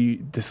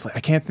I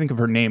can't think of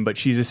her name, but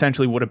she's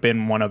essentially would have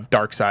been one of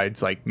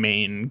Darkseid's like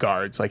main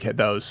guards, like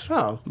those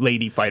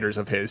lady fighters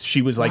of his.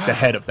 She was like the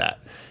head of that.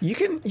 You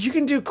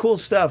can do cool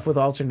stuff with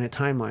alternate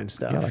timeline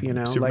stuff.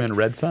 Superman like,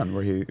 Red Sun,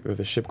 where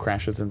the ship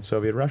crashes in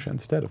Soviet Russia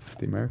instead of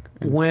the Americas.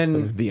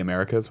 When the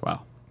Americas,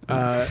 wow.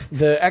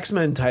 The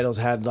X-Men titles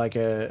had like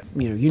you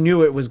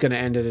knew it was going to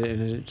end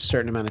in a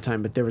certain amount of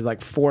time, but there was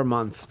like 4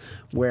 months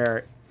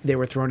where they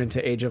were thrown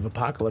into Age of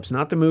Apocalypse,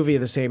 not the movie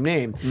of the same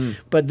name,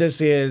 but this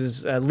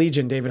is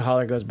Legion. David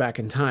Haller goes back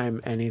in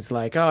time, and he's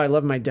like, "Oh, I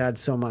love my dad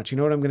so much. You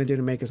know what I'm going to do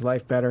to make his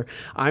life better?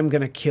 I'm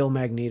going to kill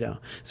Magneto."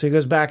 So he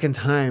goes back in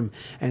time,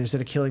 and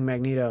instead of killing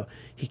Magneto,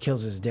 he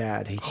kills his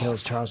dad. He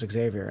kills Charles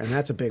Xavier, and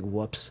that's a big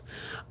whoops.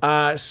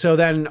 So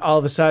then all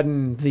of a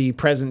sudden, the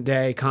present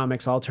day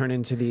comics all turn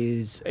into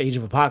these Age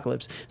of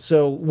Apocalypse.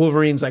 So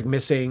Wolverine's like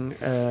missing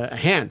a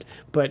hand,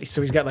 but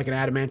so he's got like an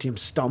adamantium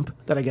stump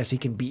that I guess he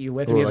can beat you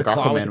with. And he has like a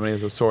claw Aquaman when he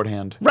has a sword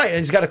hand. right, and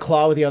he's got a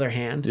claw with the other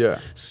hand. Yeah.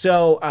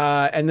 So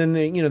and then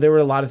there were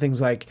a lot of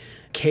things like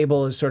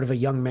Cable is sort of a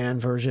young man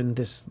version.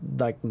 This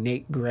like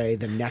Nate Gray,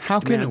 the next. How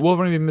can man.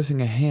 Wolverine be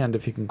missing a hand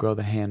if he can grow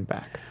the hand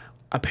back?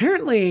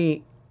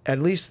 Apparently, at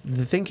least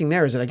the thinking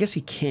there is that I guess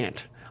he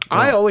can't.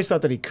 I always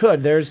thought that he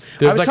could. I was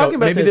like talking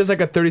about maybe this. there's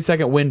like a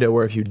 30-second window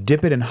where if you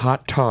dip it in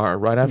hot tar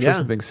right after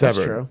it's being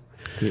severed.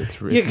 That's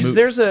true. It's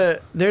Because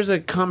there's a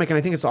comic, and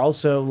I think it's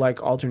also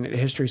like alternate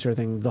history sort of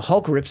thing. The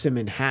Hulk rips him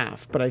in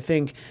half, but I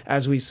think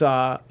as we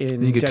saw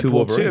in you get two Deadpool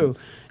 2,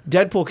 Wolverines.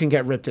 Deadpool can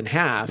get ripped in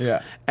half,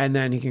 Yeah. and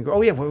then he can go,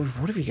 oh yeah,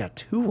 what if you got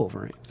 2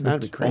 Wolverines?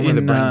 That'd be crazy. Only the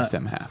In,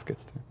 brainstem half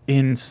gets to.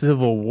 In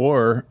Civil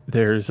War,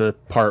 there's a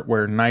part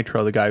where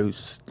Nitro, the guy who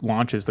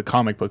launches the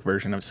comic book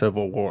version of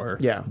Civil War,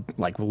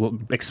 like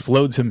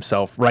explodes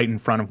himself right in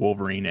front of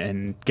Wolverine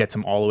and gets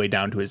him all the way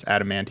down to his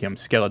adamantium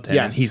skeleton.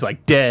 Yes. And he's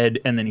like dead,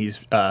 and then he's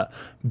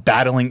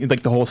battling.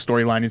 Like the whole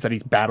storyline is that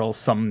he's battles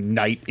some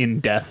knight in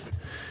death.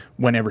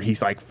 Whenever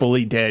he's like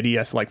fully dead, he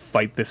has to like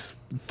fight this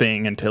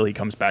thing until he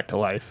comes back to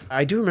life.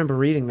 I do remember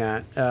reading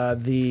that.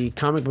 The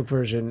comic book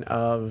version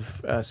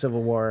of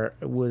Civil War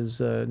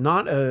was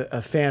not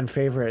a fan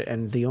favorite,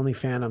 and the only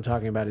fan I'm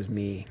talking about is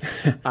me.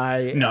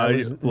 I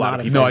was a lot not of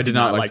a people fan. No, I did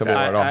not like Civil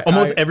War at all.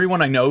 Almost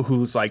everyone I know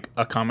who's like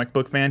a comic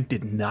book fan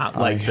did not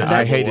like this.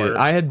 I hated it.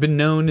 I had been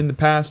known in the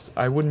past.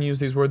 I wouldn't use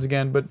these words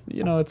again, but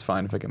it's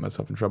fine if I get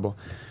myself in trouble.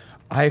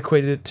 I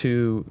equated it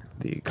to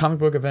the comic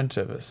book event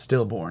of a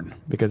stillborn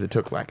because it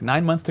took like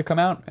 9 months to come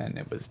out and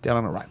it was dead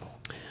on arrival.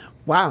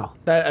 Wow,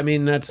 that's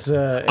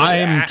I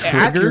am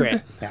accurate.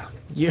 triggered.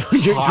 You're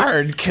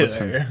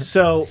Hardcore.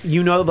 So the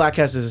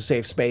Bladtcast is a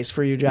safe space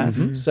for you,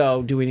 Jeff.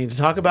 So do we need to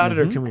talk about it,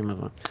 or can we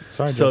move on?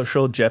 Sorry,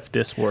 Social Jeff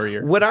Diss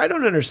Warrior. What I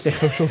don't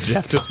understand.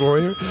 Jeff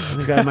Warrior. I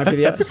think that might be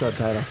the episode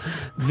title.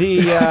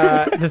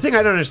 The thing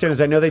I don't understand is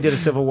I know they did a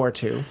Civil War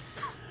 2.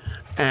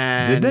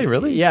 And did they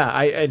really?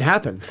 Yeah, it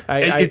happened.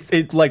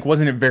 It like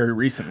wasn't it very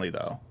recently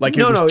though? Like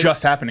it was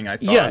just happening. I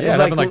thought. Yeah, Yeah, it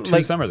happened like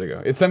 2 summers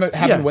ago. It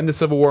happened when the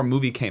Civil War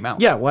movie came out.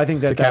 Yeah, well, I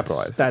think that's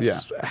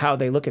capitalize. how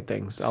they look at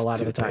things a lot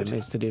of the time,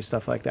 is to do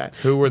stuff like that.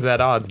 Who was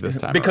at odds this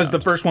time? Because around? the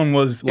first one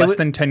was less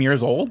than 10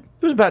 years old.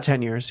 It was about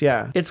 10 years,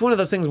 yeah. It's one of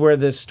those things where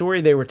the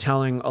story they were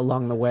telling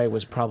along the way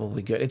was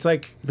probably good. It's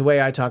like the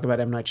way I talk about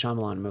M. Night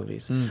Shyamalan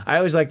movies. I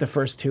always like the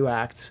first 2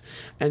 acts,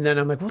 and then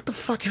I'm like, what the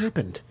fuck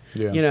happened?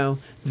 Yeah.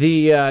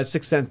 The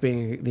Sixth Sense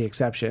being the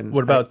exception.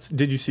 What about,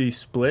 did you see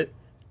Split?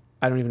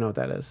 I don't even know what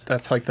that is.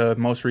 That's like the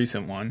most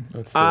recent one.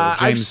 That's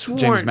the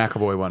James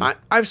McAvoy one.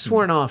 I've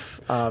sworn off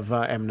of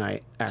M.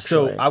 Night,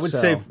 So actually. I would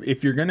say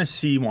if you're going to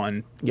see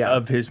one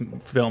of his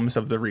films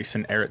of the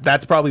recent era,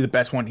 that's probably the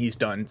best one he's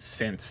done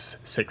since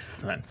Sixth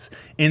Sense.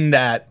 In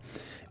that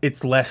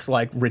it's less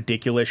like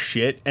ridiculous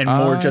shit and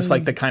more just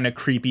like the kind of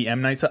creepy M.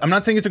 Night stuff. I'm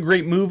not saying it's a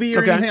great movie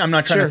or anything. I'm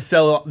not trying to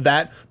sell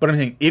that. But I'm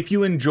saying if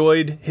you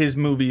enjoyed his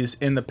movies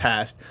in the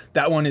past,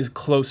 that one is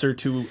closer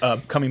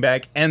to coming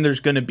back. And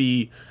there's going to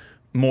be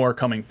more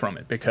coming from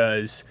it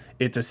because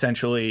it's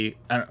essentially,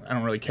 I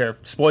don't really care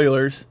if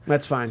spoilers.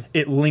 That's fine.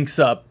 It links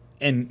up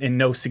in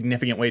no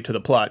significant way to the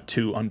plot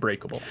to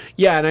Unbreakable.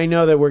 Yeah, and I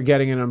know that we're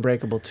getting an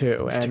Unbreakable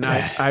too. And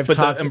I've but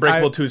talked... the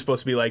Unbreakable 2 is supposed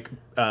to be like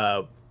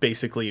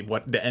basically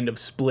what the end of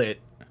Split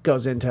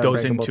goes into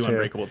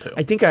Unbreakable 2.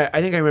 I think I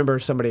remember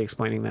somebody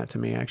explaining that to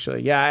me,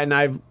 actually. Yeah, and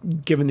I've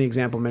given the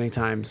example many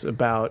times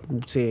about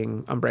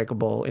seeing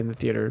Unbreakable in the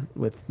theater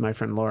with my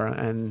friend Laura,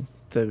 and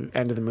the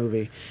end of the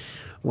movie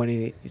when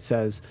he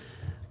says,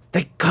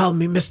 "They call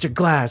me Mr.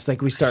 Glass."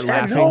 Like we start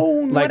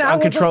laughing, like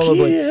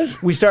uncontrollably.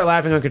 We start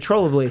laughing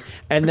uncontrollably,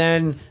 and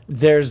then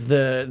there's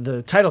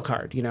the title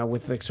card,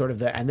 with like sort of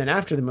the, and then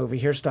after the movie,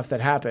 here's stuff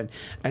that happened,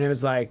 and it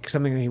was like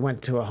something that he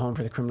went to a home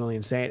for the criminally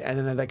insane,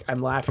 and then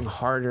I'm laughing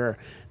harder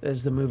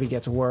as the movie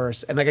gets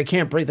worse, and like I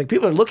can't breathe. Like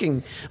people are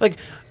looking, like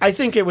I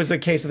think it was a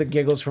case of the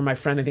giggles from my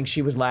friend. I think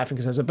she was laughing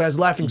because I was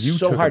laughing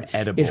so hard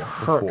edible it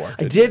hurt. before,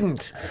 I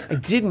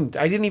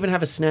didn't even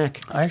have a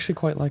snack. I actually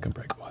quite like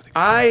Unbreakable.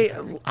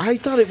 I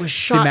thought it was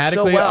shot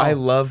so Thematically, well. I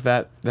love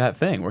that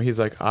thing where he's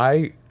like,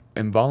 I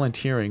am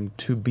volunteering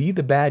to be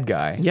the bad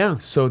guy,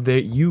 so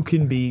that you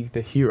can be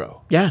the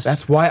hero. Yes,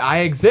 that's why I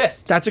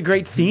exist. That's a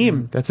great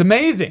theme. That's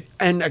amazing.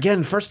 And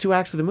again, first 2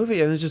 acts of the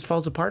movie, and it just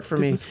falls apart for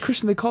me.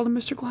 Christian, they called him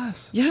Mr.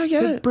 Glass. Yeah, I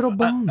get it. Brittle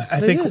bones.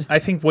 I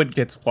think what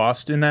gets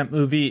lost in that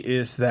movie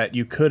is that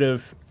you could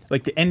have,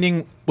 like, the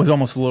ending was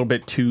almost a little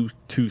bit too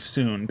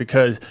soon,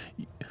 because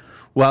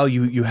while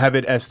you have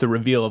it as the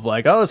reveal of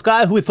like, oh, this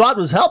guy who we thought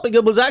was helping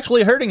him was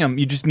actually hurting him.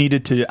 You just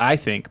needed to, I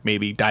think,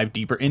 maybe dive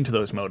deeper into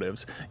those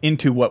motives,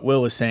 into what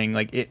Will is saying.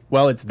 Like,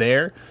 while it's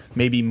there,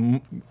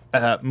 maybe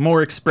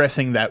more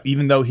expressing that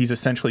even though he's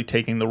essentially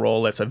taking the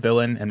role as a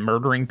villain and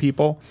murdering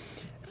people,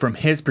 from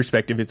his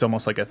perspective, it's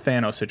almost like a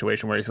Thanos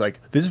situation where he's like,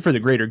 this is for the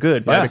greater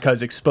good,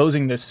 because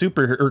exposing this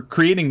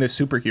creating this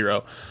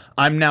superhero,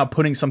 I'm now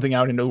putting something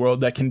out into the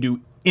world that can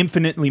do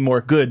infinitely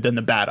more good than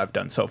the bad I've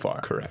done so far.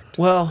 Correct.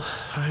 Well,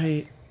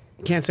 I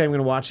can't say I'm going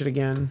to watch it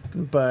again,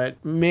 but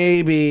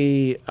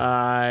maybe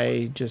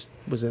I just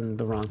was in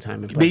the wrong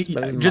time and place.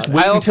 But I didn't Just love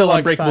wait I until also like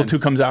Unbreakable Signs. 2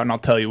 comes out, and I'll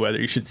tell you whether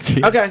you should see it.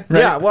 it. Okay, Right?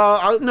 yeah. Well,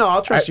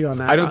 I'll trust you on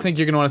that. I don't think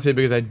you're going to want to see it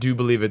because I do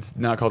believe it's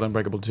not called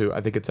Unbreakable 2. I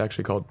think it's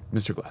actually called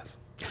Mr. Glass.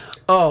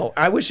 Oh,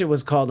 I wish it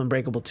was called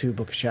Unbreakable 2: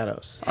 Book of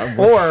Shadows,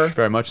 or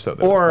Very much so.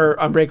 or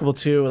Unbreakable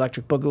 2: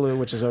 Electric Boogaloo,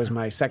 which is always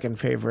my second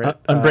favorite.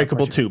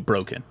 Unbreakable portrait. 2,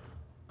 Broken.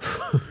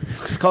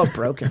 It's called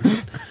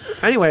Broken.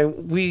 Anyway,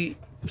 we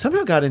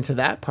somehow got into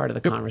that part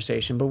of the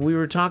conversation, but we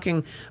were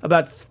talking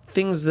about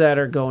things that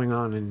are going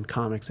on in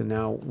comics, and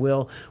now,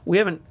 Will, we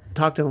haven't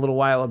talked in a little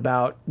while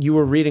about you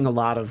were reading a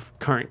lot of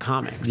current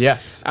comics.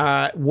 Yes.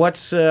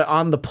 What's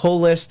on the pull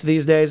list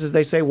these days, as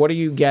they say? What are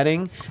you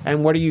getting,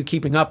 and what are you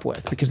keeping up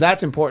with? Because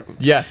that's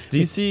important. Yes,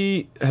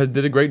 DC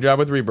did a great job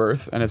with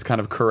Rebirth, and has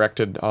kind of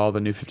corrected all the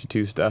New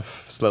 52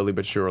 stuff slowly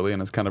but surely,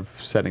 and is kind of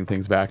setting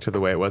things back to the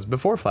way it was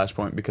before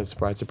Flashpoint, because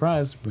surprise,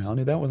 surprise, we all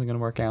knew that wasn't going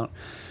to work out.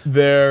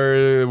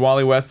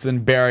 Wally West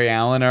and Barry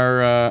Allen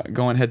are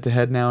going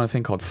head-to-head now in a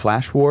thing called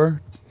Flash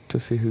War, to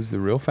see who's the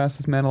real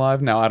fastest man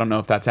alive. Now, I don't know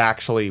if that's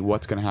actually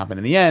what's going to happen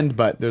in the end,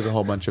 but there's a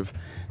whole bunch of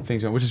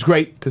things going, which is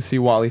great to see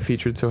Wally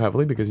featured so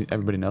heavily because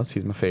everybody knows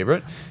he's my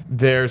favorite.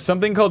 There's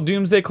something called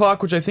Doomsday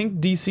Clock, which I think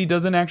DC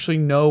doesn't actually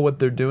know what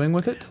they're doing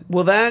with it.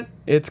 Well,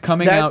 It's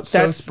coming out so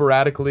that's-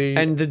 sporadically.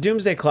 And the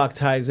Doomsday Clock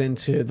ties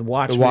into the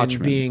Watchmen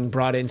being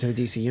brought into the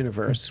DC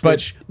universe, But-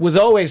 which was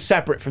always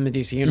separate from the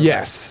DC universe.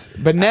 Yes,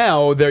 but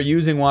now they're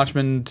using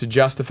Watchmen to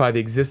justify the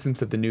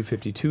existence of the New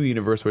 52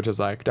 universe, which is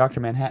like Dr.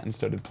 Manhattan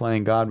started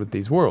playing God with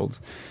these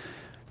worlds.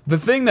 The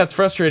thing that's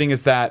frustrating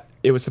is that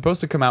it was supposed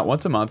to come out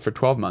once a month for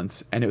 12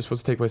 months, and it was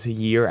supposed to take place a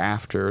year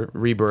after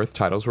Rebirth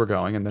titles were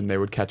going, and then they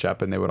would catch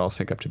up and they would all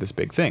sync up to this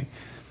big thing.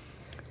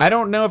 I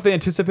don't know if they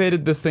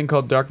anticipated this thing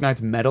called Dark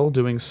Knight's Metal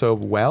doing so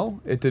well.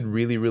 It did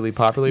really, really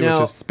popularly,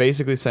 Now, which is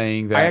basically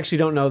saying that... I actually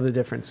don't know the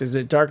difference. Is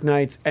it Dark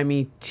Knight's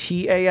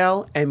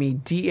METAL,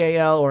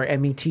 MEDAL, or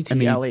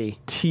METTLE?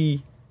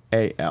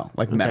 T-A-L,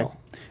 like metal.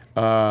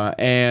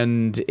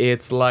 And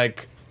it's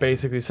like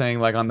basically saying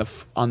like on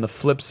the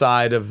flip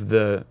side of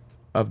the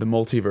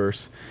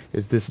multiverse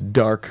is this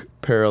dark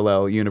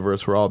parallel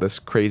universe where all this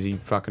crazy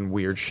fucking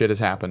weird shit has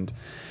happened,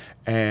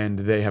 and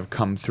they have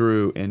come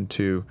through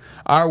into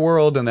our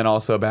world, and then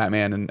also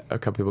Batman and a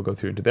couple people go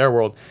through into their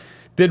world.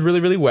 Did really,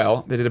 really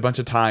well. They did a bunch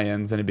of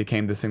tie-ins, and it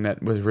became this thing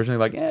that was originally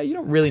like, you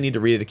don't really need to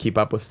read it to keep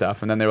up with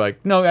stuff. And then they're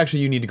like, no, actually,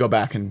 you need to go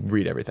back and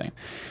read everything.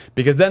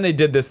 Because then they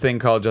did this thing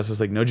called Justice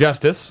League No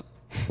Justice,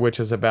 which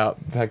is about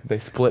the fact that they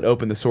split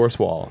open the source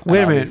wall.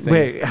 Wait a minute.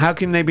 Wait, how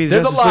can they be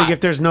There's a Justice lot. League if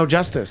there's no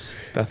justice?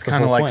 That's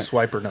Kind of whole like point.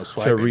 swipe or no To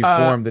swipe.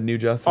 reform the New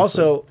Justice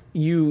Also, League.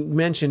 you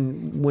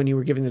mentioned when you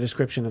were giving the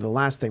description of the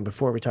last thing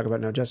before we talk about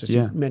No Justice,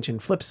 Yeah. you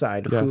mentioned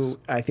Flipside, Yes. who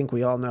I think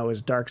we all know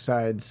is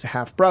Darkseid's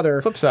half-brother,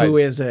 Flipside. who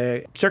is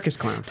a circus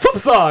clown.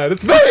 Flipside,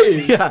 it's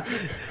me! Yeah.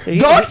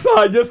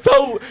 Darkseid,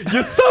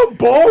 you're so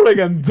boring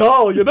and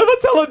dull. You never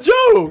tell a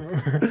joke.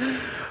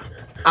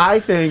 I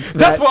think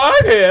That's why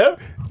I'm here.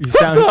 You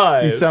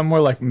Flipside. sound more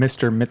like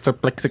Mr.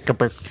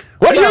 Mitzaplexicabr.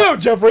 What do you do,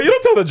 Jeffrey? You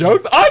don't tell the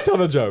jokes. I tell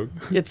the joke.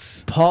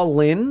 it's Paul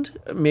Lind,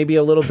 maybe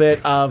a little bit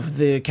of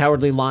the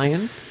Cowardly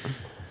Lion.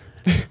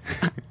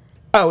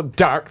 Oh,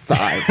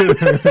 Darkseid.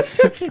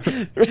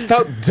 You're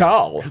so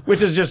dull.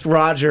 Which is just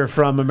Roger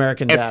from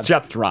American Dad. It's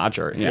just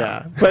Roger.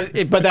 yeah. But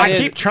that I is-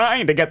 keep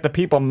trying to get the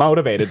people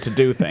motivated to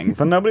do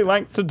things, and nobody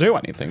likes to do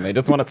anything. They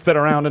just want to sit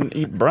around and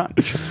eat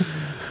brunch.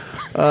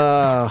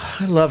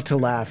 I love to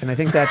laugh, and I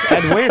think that's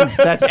Ed Wynn.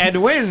 That's Ed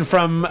Wynn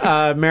from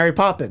Mary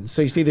Poppins.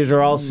 So you see, these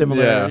are all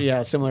similar,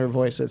 Yeah. similar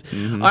voices.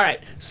 All right,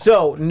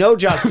 so No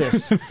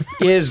Justice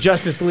is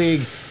Justice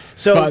League.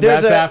 So But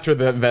there's that's a, after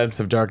the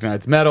events of Dark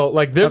Knight's Metal.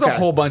 Like, there's a Okay.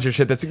 whole bunch of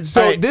shit that's...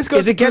 So all right, this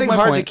goes is it to prove getting my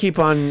hard point. to keep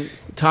on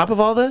top of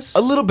all this?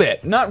 A little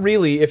bit. Not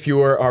really if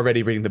you're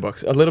already reading the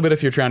books. A little bit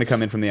if you're trying to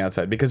come in from the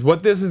outside. Because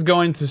what this is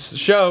going to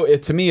show,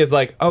 it to me, is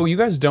like, oh, you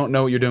guys don't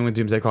know what you're doing with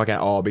Doomsday Clock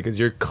at all. Because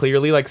you're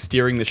clearly, like,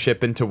 steering the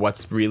ship into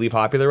what's really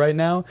popular right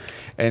now.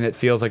 And it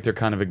feels like they're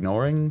kind of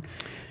ignoring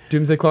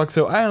Doomsday Clock.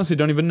 So I honestly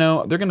don't even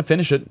know. They're going to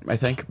finish it, I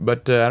think.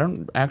 But I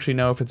don't actually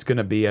know if it's going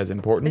to be as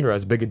important or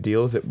as big a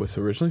deal as it was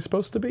originally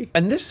supposed to be.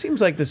 And this seems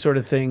like the sort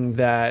of thing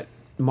that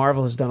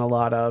Marvel has done a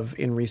lot of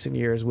in recent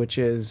years, which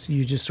is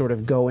you just sort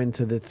of go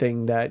into the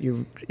thing that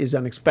is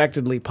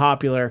unexpectedly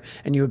popular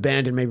and you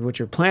abandon maybe what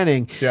you're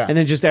planning, Yeah. and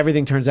then just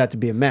everything turns out to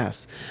be a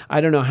mess.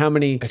 I don't know how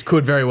many It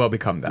could very well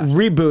become that.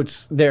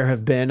 reboots there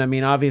have been. I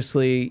mean,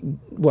 obviously,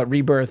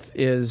 Rebirth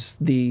is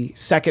the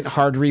second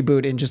hard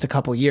reboot in just a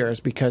couple years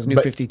because New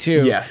But-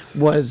 52 yes.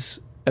 was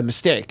a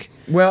mistake.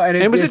 Well,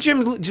 and was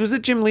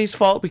it Jim Lee's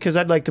fault? Because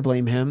I'd like to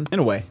blame him. in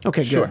a way.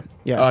 Okay, sure. good.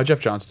 Yeah. Jeff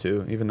Johns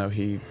too, even though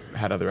he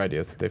had other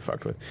ideas that they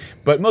fucked with.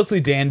 But mostly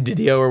Dan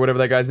Didio or whatever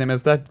that guy's name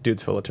is. That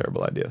dude's full of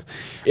terrible ideas.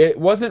 It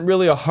wasn't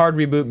really a hard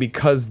reboot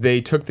because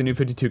they took the New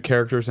 52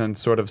 characters and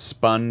sort of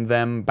spun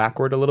them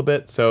backward a little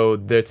bit. So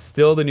there's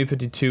still the New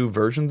 52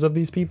 versions of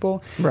these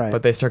people, Right.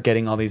 but they start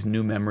getting all these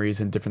new memories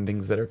and different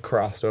things that are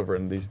crossed over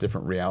in these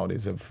different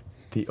realities of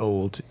the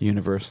old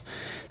universe.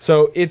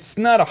 So it's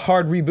not a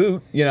hard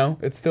reboot,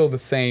 it's still the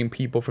same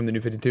people from the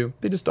New 52.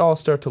 They just all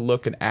start to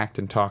look and act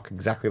and talk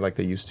exactly like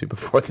they used to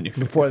before the New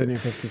 52. Before the New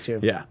 52.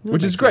 Yeah,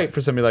 which is great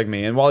for somebody like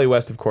me. And Wally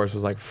West, of course,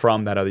 was like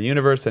from that other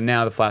universe, and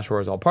now the Flash War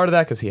is all part of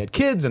that because he had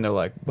kids, and they're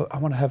like, well, I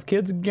want to have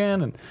kids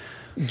again. And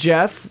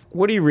Jeff,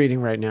 what are you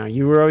reading right now?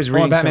 You were always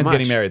reading Batman's so much.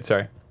 getting married.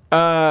 Sorry.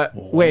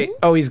 Wait.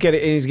 Oh, he's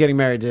getting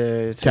married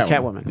to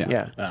Catwoman.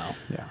 Yeah. Yeah.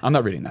 Yeah, I'm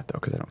not reading that though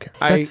because I don't care.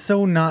 That's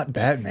so not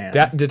Batman.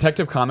 That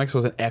Detective Comics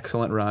was an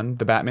excellent run.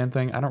 The Batman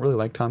thing, I don't really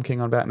like Tom King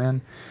on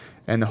Batman,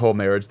 and the whole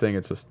marriage thing.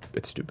 It's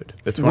stupid.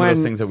 It's one of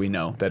those things that we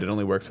know that it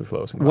only works with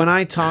Lois and Clark. When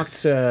I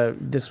talked,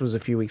 this was a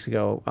few weeks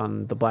ago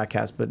on the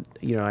Bladtcast, but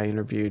I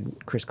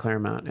interviewed Chris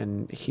Claremont,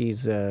 and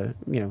he's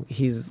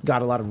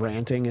got a lot of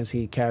ranting as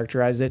he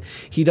characterized it.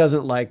 He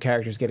doesn't like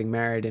characters getting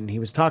married, and he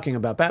was talking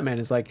about Batman.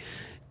 It's like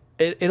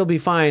it'll be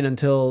fine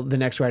until the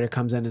next writer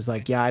comes in and is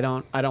like, yeah, I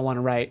don't want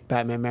to write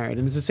Batman married.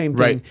 And it's the same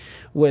thing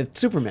with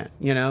Superman.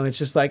 It's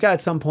just like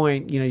at some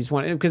point, you just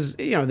want, because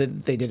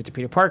they did it to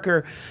Peter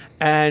Parker,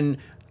 and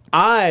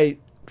I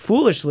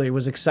foolishly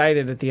was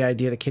excited at the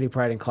idea that Kitty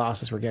Pryde and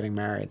Colossus were getting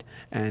married,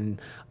 and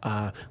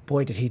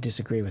boy, did he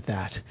disagree with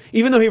that.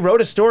 Even though he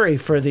wrote a story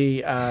for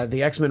the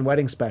X-Men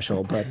wedding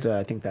special, but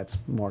I think that's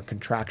more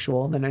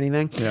contractual than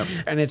anything. Yep.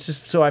 And it's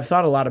just so I've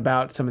thought a lot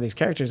about some of these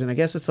characters, and I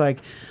guess it's like,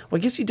 well,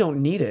 I guess you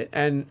don't need it.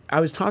 And I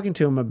was talking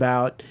to him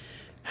about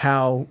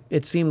how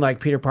it seemed like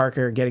Peter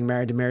Parker getting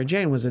married to Mary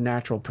Jane was a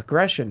natural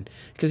progression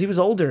because he was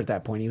older at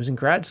that point. He was in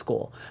grad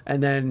school,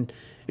 and then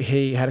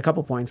he had a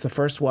couple points. The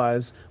first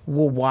was,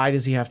 well, why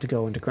does he have to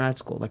go into grad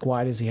school? Like,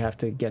 why does he have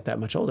to get that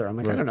much older? I'm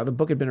like, I don't know. The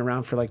book had been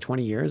around for like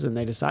 20 years, and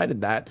they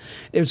decided that.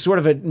 It was sort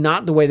of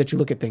not the way that you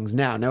look at things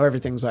now. Now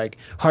everything's like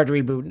hard to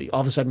reboot.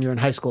 All of a sudden you're in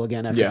high school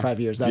again after 5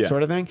 years, that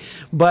sort of thing.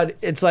 But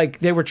it's like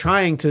they were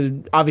trying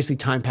to, obviously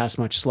time passed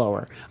much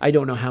slower. I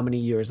don't know how many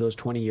years those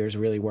 20 years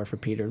really were for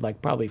Peter,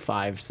 like probably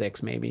 5,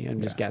 6 maybe.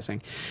 I'm just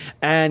guessing.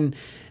 And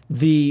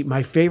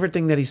my favorite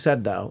thing that he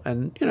said, though,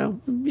 and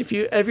if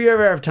you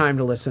ever have time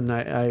to listen,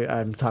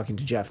 I'm talking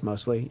to Jeff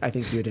mostly. I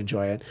think you'd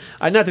enjoy it.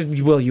 Not that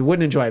you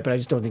wouldn't enjoy it, but I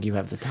just don't think you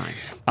have the time.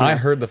 I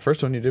heard the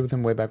first one you did with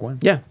him way back when.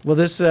 Yeah, well,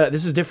 this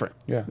is different.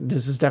 Yeah,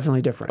 this is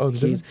definitely different. Oh, it's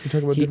different? You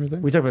talk about different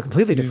things? We talk about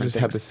completely You different just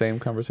things. have the same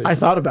conversation. I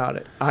thought about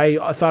it. I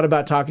thought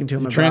about talking to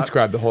him.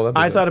 Transcribe the whole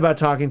episode. I thought about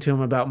talking to him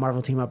about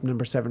Marvel Team Up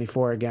number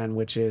 74 again,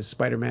 which is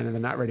Spider-Man and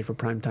the Not Ready for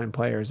Primetime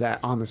Players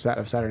on the set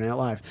of Saturday Night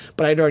Live.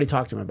 But I'd already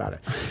talked to him about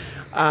it.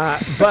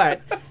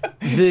 But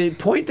the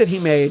point that he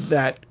made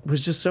that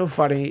was just so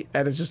funny,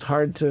 and it's just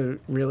hard to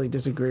really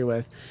disagree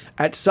with.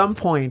 At some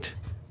point,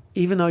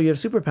 even though you have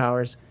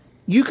superpowers,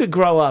 you could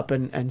grow up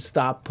and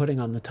stop putting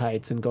on the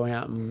tights and going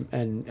out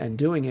and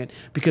doing it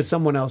because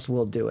someone else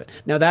will do it.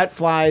 Now, that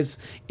flies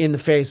in the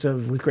face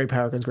of with great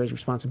power comes great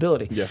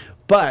responsibility. Yeah.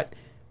 But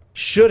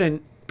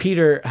shouldn't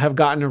Peter have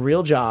gotten a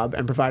real job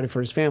and provided for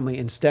his family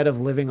instead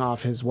of living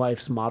off his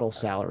wife's model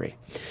salary?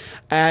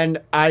 And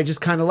I just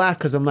kind of laughed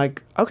because I'm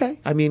like, okay,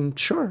 I mean,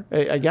 sure,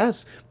 I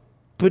guess.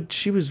 But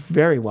she was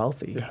very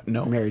wealthy,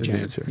 Mary is the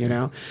Jane,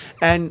 answer.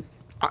 And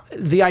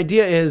the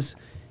idea is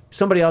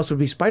somebody else would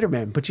be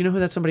Spider-Man. But you know who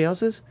that somebody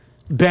else is?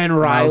 Ben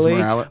Reilly.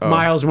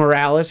 Miles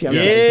Morales.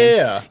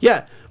 Yeah.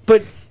 Yeah.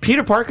 But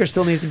Peter Parker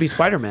still needs to be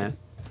Spider-Man.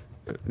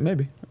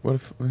 Maybe. What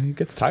if he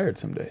gets tired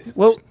some days?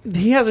 Well,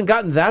 he hasn't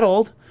gotten that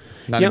old.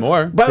 Not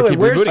anymore. By the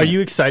way, Are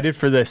you excited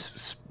for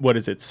this? What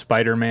is it?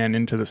 Spider-Man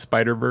Into the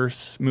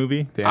Spider-Verse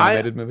movie? The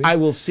animated movie? I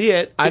will see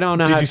it. I don't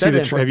know how Did you see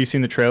the? Have you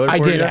seen the trailer? I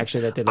for did it yet?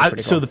 actually. That did look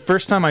pretty So cool. the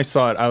first time I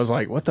saw it, I was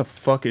like, "What the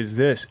fuck is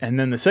this?" And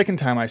then the second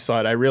time I saw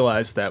it, I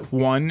realized that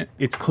one,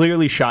 it's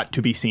clearly shot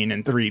to be seen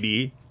in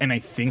 3D, and I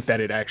think that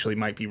it actually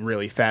might be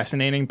really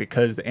fascinating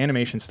because the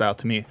animation style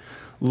to me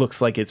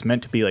looks like it's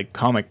meant to be like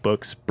comic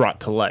books brought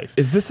to life.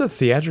 Is this a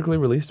theatrically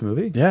released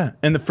movie? Yeah.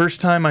 And the first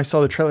time I saw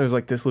the trailer, I was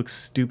like, this looks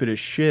stupid as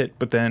shit.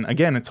 But then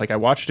again, it's like I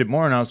watched it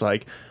more and I was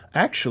like,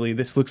 actually,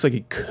 this looks like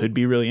it could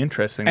be really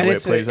interesting the way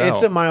it plays out.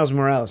 It's a Miles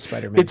Morales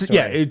Spider-Man story.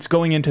 Yeah, it's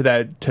going into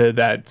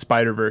that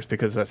Spider-Verse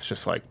because that's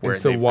just like where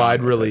it's a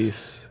wide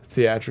release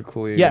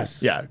theatrically.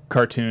 Yes. Yeah,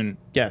 cartoon.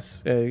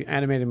 Yes,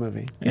 animated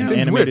movie. Yeah, Seems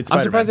animated weird. I'm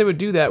Spider-Man. surprised they would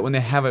do that when they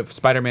have a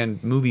Spider-Man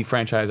movie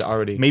franchise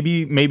already.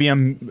 Maybe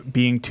I'm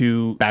being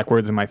too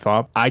backwards in my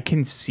thought. I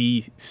can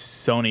see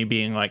Sony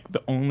being like,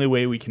 the only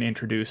way we can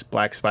introduce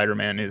Black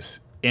Spider-Man is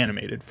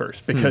animated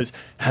first, because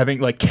having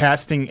like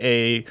casting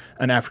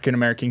an African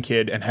American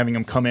kid and having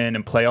him come in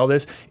and play all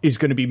this is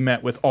going to be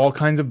met with all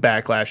kinds of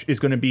backlash. Is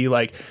going to be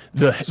like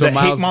the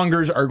hate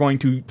mongers are going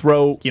to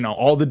throw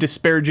all the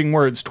disparaging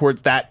words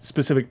towards that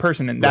specific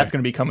person, and that's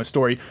going to become a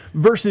story.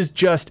 Versus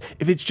just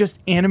if it's just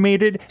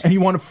animated and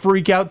you want to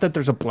freak out that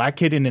there's a black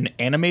kid in an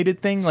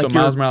animated thing. So Like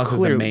Miles Morales is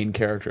the main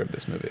character of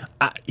this movie.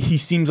 He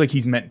seems like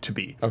he's meant to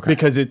be,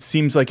 because it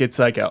seems like it's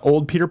like an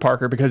old Peter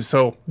Parker. Because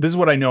this is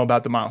what I know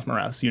about the Miles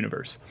Morales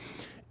universe.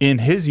 In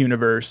his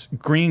universe,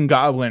 Green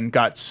Goblin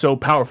got so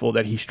powerful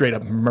that he straight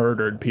up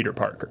murdered Peter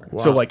Parker.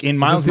 Wow. So, like in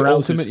Miles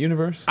Morales' Ultimate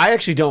Universe, I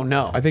actually don't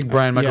know. I think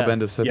Brian Michael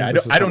Bendis said. Yeah,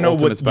 I don't know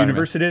what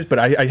universe it is, but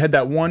I had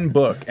that one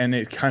book and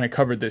it kind of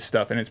covered this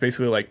stuff. And it's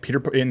basically like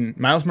in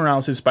Miles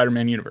Morales'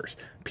 Spider-Man universe,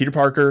 Peter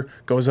Parker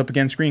goes up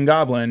against Green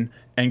Goblin,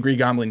 and Green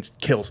Goblin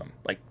kills him,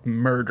 like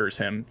murders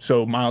him.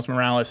 So Miles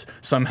Morales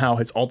somehow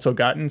has also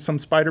gotten some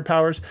spider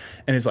powers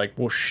and is like,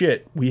 well,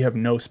 shit, we have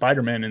no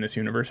Spider-Man in this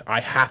universe.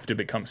 I have to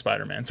become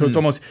Spider-Man. So it's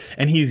almost,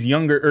 and he's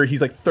younger, or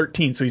he's like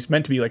 13, so he's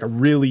meant to be like a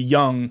really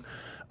young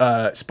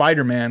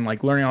Spider-Man,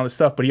 like learning all this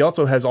stuff. But he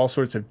also has all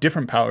sorts of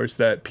different powers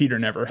that Peter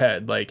never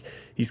had. Like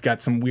he's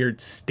got some weird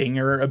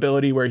stinger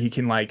ability where he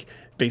can like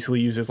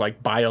basically uses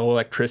like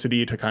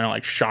bioelectricity to kind of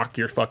like shock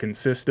your fucking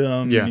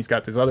system. Yeah. And he's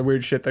got this other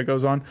weird shit that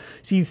goes on.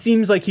 So he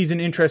seems like he's an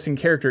interesting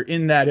character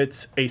in that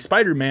it's a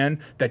Spider-Man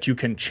that you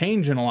can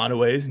change in a lot of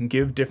ways and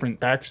give different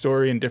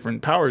backstory and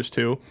different powers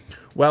to,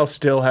 while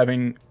still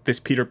having this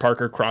Peter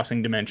Parker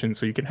crossing dimensions,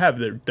 so you can have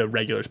the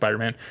regular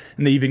Spider-Man.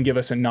 And they even give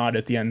us a nod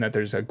at the end that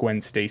there's a Gwen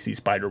Stacy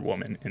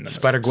Spider-Woman in the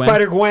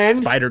Spider-Gwen.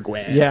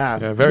 Spider-Gwen. Yeah.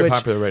 Very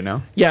popular right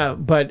now. Yeah,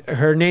 but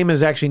her name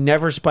is actually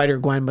never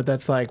Spider-Gwen, but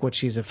that's like what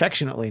she's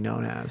affectionately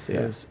known as,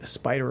 is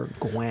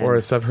Spider-Gwen. Or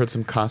as I've heard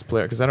some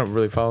cosplayer, because I don't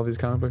really follow these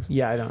comic books.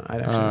 Yeah, I don't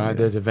actually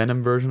there's a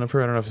Venom version of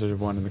her. I don't know if there's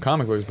one in the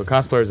comic books, but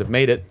cosplayers have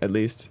made it, at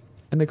least.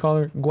 And they call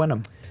her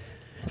Gwenum.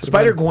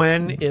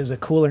 Spider-Gwen is a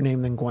cooler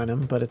name than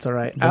Gwenum, but it's all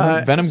right.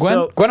 Venom Gwen?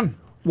 So Gwenum.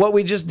 what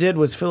we just did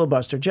was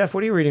filibuster. Jeff,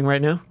 what are you reading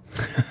right now?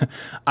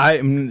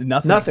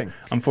 Nothing.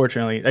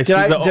 Unfortunately. Did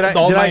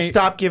I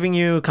stop giving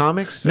you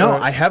comics? No,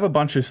 I have a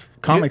bunch of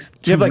comics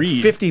you have to like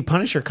read. 50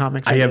 Punisher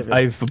comics. I have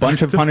a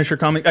bunch of Punisher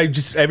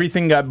comics.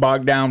 Everything got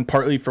bogged down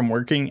partly from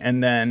working,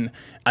 and then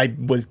I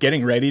was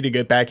getting ready to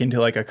get back into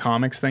like a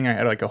comics thing. I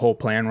had like a whole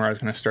plan where I was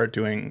going to start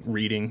doing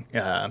reading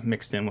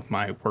mixed in with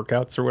my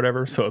workouts or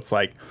whatever. So it's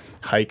like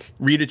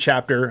read a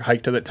chapter,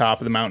 hike to the top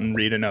of the mountain,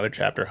 read another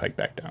chapter, hike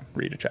back down,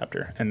 read a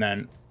chapter, and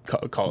then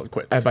call it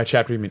quits. By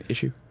chapter, you mean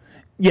issue?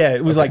 Yeah,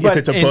 it was like if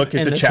it's a book,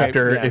 it's a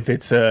chapter. Yeah. If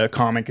it's a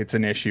comic, it's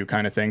an issue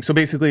kind of thing. So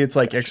basically, it's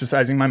like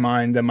exercising my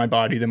mind, then my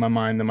body, then my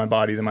mind, then my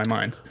body, then my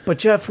mind. But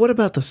Jeff, what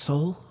about the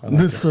soul?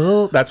 The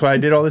soul. That's why I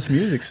did all this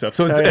music stuff.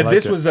 So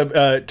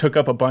took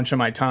up a bunch of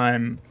my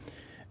time,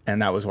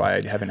 and that was why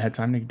I haven't had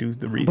time to do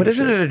the reading. But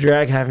isn't it a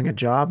drag having a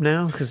job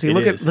now? Because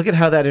look at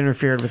how that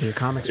interfered with your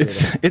comics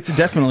reading. It's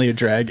definitely a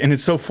drag, and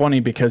it's so funny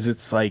because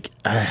it's like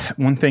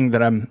one thing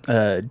that I'm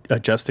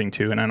adjusting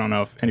to, and I don't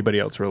know if anybody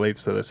else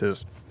relates to this,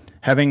 is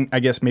having, I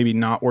guess, maybe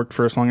not worked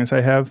for as long as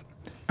I have.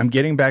 I'm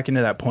getting back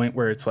into that point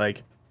where it's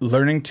like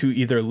learning to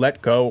either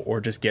let go or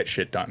just get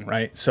shit done,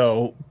 right?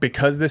 So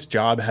because this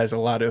job has a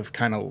lot of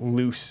kind of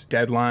loose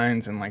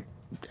deadlines and like,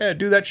 yeah,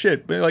 do that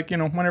shit, but like,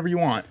 whenever you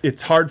want.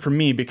 It's hard for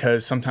me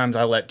because sometimes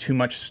I let too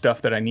much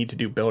stuff that I need to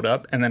do build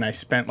up. And then I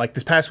spent, like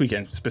this past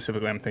weekend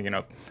specifically, I'm thinking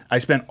of, I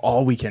spent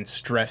all weekend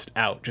stressed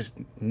out, just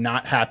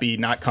not happy,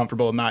 not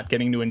comfortable, not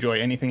getting to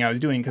enjoy anything I was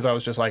doing because I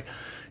was just like,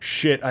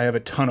 shit, I have a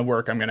ton of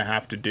work I'm going to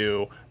have to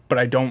do. But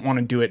I don't want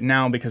to do it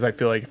now because I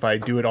feel like if I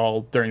do it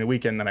all during the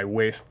weekend, then I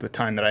waste the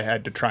time that I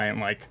had to try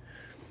and like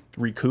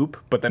recoup.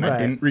 But then I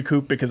didn't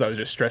recoup because I was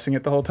just stressing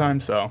it the whole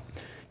time. So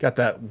got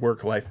that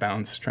work-life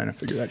balance, trying to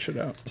figure that shit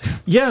out.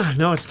 Yeah,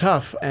 no, it's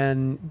tough.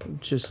 And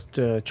just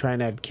try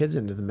and add kids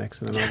into the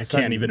mix. And then all of a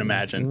sudden, can't even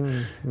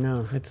imagine.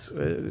 No, it's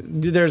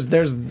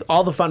there's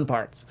all the fun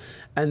parts.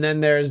 And then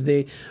there's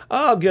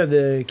oh, good,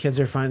 the kids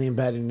are finally in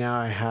bed and now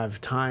I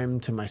have time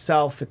to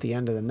myself at the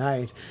end of the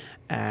night.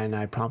 And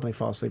I promptly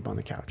fall asleep on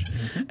the couch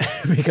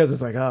because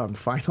it's like, oh, I'm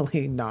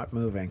finally not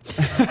moving.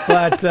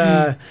 But,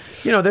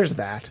 there's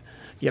that.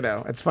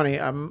 It's funny.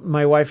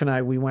 My wife and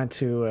I, we went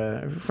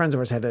to friends of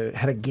ours had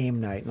a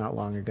game night not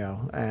long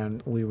ago,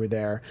 and we were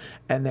there,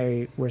 and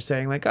they were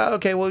saying like, oh,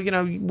 okay, well,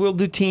 we'll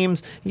do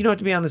teams. You don't have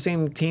to be on the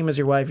same team as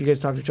your wife. You guys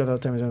talk to each other all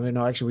the time. Like,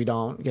 no, actually, we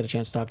don't get a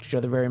chance to talk to each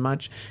other very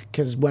much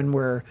because when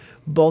we're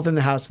both in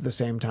the house at the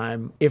same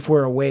time, if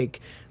we're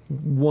awake,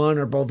 one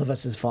or both of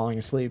us is falling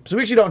asleep. So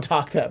we actually don't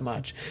talk that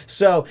much.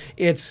 So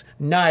it's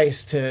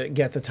nice to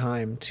get the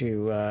time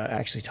to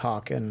actually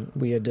talk. And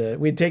we had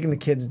taken the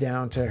kids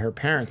down to her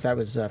parents. That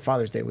was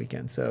Father's Day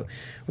weekend. So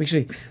we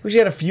actually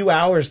had a few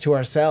hours to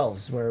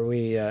ourselves where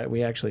we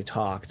actually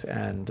talked.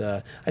 And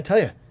I tell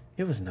you,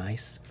 it was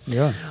nice.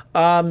 Yeah.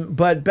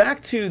 But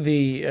back to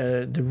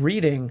the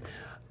reading,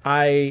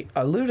 I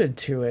alluded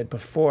to it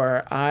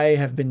before. I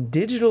have been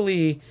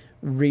digitally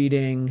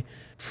reading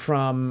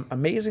from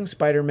Amazing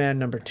Spider-Man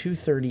number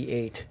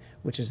 238,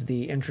 which is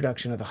the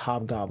introduction of the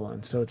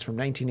Hobgoblin. So it's from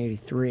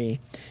 1983,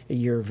 a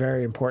year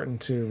very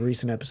important to a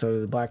recent episode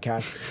of the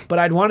Bladtcast. But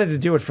I'd wanted to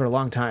do it for a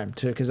long time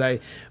too, because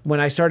when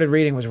I started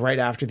reading was right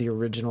after the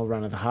original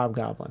run of the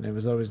Hobgoblin. It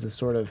was always this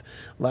sort of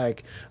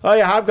like, oh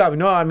yeah, Hobgoblin.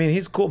 No, I mean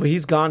he's cool, but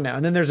he's gone now.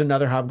 And then there's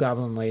another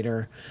Hobgoblin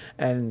later,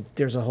 and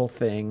there's a whole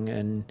thing.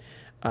 And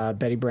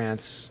Betty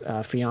Brant's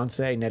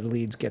fiance, Ned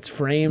Leeds, gets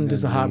framed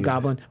as the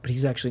Hobgoblin, but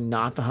he's actually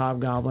not the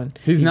Hobgoblin.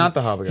 He's not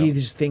the Hobgoblin. He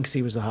just thinks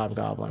he was the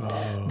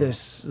Hobgoblin.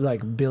 This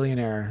like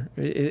billionaire.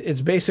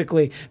 It's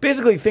basically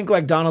think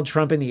like Donald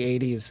Trump in the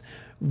 80s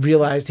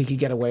realized he could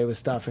get away with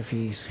stuff if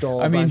he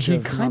stole. He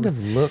kind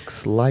of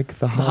looks like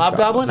the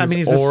Hobgoblin. I mean,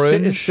 he's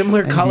orange a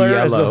similar color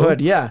as the hood.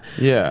 Yeah,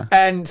 yeah.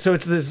 And so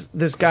it's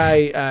this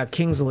guy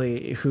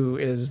Kingsley who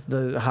is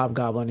the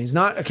Hobgoblin. He's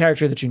not a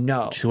character that you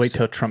know. Just wait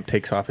till Trump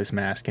takes off his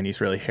mask and he's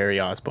really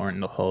Harry Osborn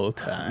the whole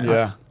time.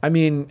 Yeah. I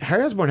mean,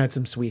 Harry Osborn had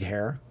some sweet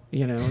hair.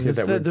 You know, He had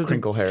that weird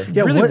crinkle hair.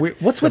 Yeah, Really what, weird.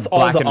 What's with The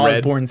all black the and red.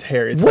 Osborn's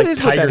hair? It's what like is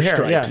with tiger that hair?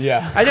 stripes.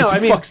 Yeah. I know. What I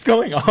the mean, fuck's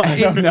going on? I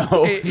don't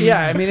know. yeah,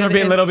 I mean, It's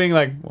being little, being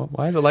like, well,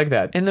 why is it like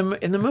that? in the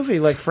movie,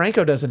 like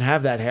Franco doesn't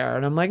have that hair,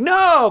 and I'm like,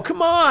 no,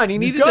 come on, he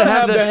needed to gotta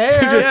have have the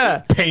hair. Just Yeah,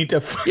 paint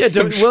yeah.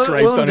 some stripes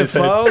Willem on his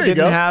head. Dafoe There you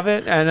didn't go. have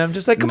it, and I'm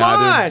just like, come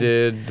Neither on.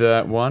 did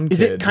that one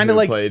Is it kid kinda who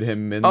like- played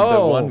him in the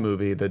Oh. one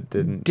movie that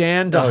didn't.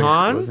 Dan it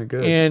DeHaan wasn't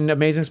good. in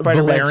Amazing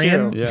Spider-Man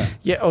Valerian? 2. Yeah.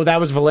 Yeah. Oh,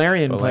 that was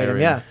Valerian played him.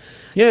 Valerian.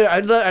 Yeah.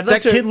 I'd like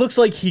That to. kid looks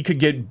like he could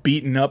get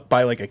beaten up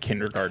by like a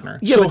kindergartner.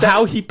 Yeah, so but that-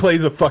 how he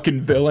plays a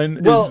fucking villain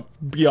Well, is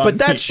beyond but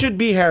that me. should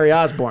be Harry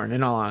Osborn,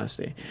 in all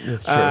honesty.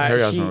 That's true.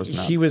 Harry Osborn was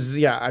not. He was,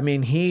 yeah. I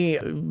mean, he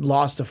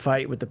lost a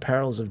fight with the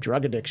perils of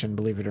drug addiction,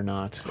 believe it or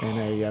not, in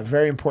a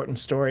very important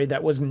story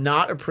that was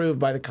not approved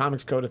by the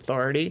Comics Code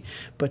Authority.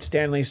 But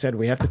Stan Lee said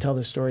we have to tell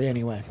this story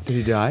anyway. Did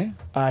he die?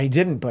 He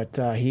didn't, but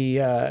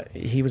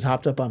he was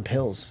hopped up on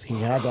pills.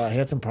 He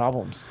had some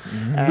problems.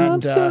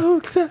 And,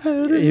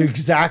 excited.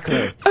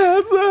 exactly.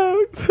 I'm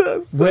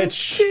so Which,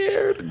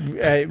 scared.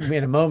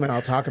 in a moment,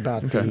 I'll talk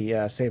about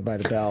the Saved by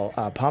the Bell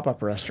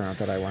pop-up restaurant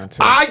that I went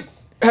to. I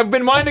have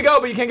been wanting to go,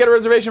 but you can't get a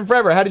reservation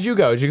forever. How did you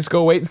go? Did you just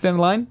go wait and stand in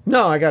line?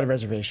 No, I got a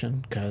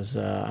reservation because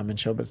I'm in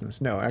show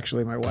business. No,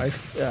 actually, my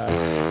wife,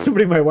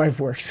 somebody my wife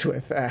works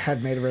with,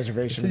 had made a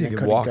reservation. You and could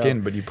couldn't walk go. in,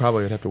 but you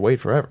probably would have to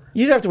wait forever.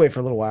 You'd have to wait for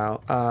a little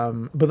while.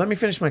 But let me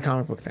finish my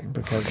comic book thing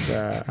because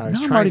I was I'm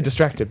trying. already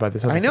distracted by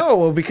this. Other I know,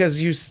 well,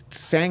 because you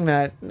sang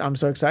that, I'm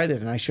so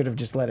excited, and I should have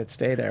just let it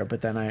stay there,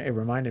 but then it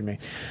reminded me.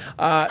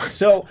 But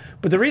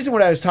the reason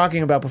what I was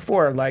talking about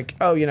before, like,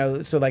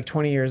 so like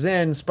 20 years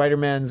in,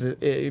 Spider-Man's,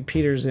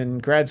 Peter's in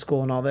grad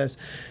school and all this,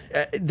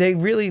 they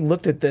really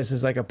looked at this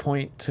as like a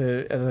point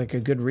to like a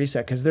good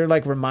reset, because they're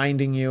like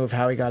reminding you of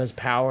how he got his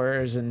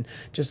powers and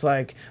just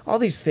like all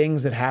these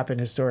things that happened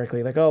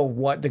historically, like, oh,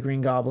 what the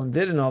Green Goblin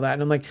did and all that.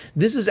 And I'm like,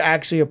 this is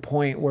actually a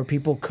point where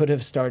people could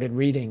have started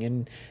reading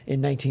in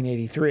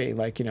 1983,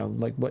 like,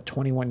 like what,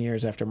 21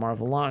 years after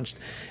Marvel launched.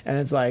 And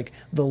it's like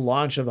the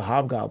launch of the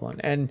Hobgoblin.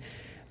 And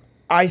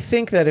I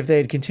think that if they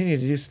had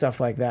continued to do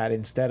stuff like that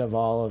instead of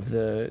all of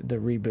the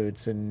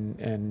reboots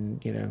and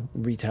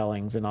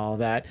retellings and all of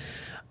that,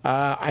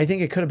 I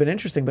think it could have been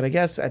interesting. But I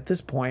guess at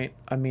this point,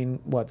 I mean,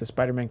 the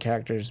Spider-Man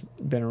character's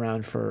been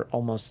around for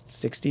almost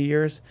 60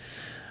 years.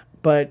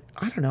 But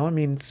I don't know. I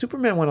mean,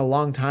 Superman went a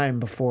long time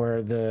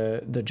before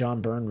the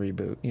John Byrne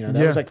reboot.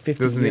 That was like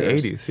 50 years. It was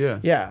in the 80s, yeah.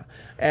 Yeah.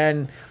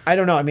 And I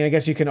don't know. I mean, I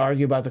guess you can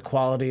argue about the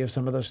quality of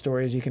some of those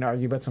stories. You can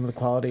argue about some of the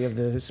quality of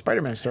the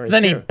Spider-Man stories,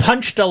 Then too. he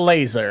punched a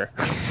laser.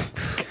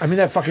 I mean,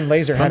 that fucking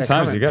laser had it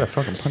Sometimes coming. you gotta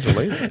fucking punch a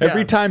laser.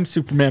 Every time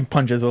Superman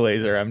punches a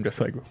laser, I'm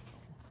just like,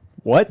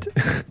 what?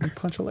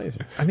 Punch a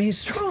laser. I mean, he's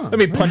strong. Let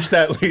me punch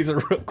that laser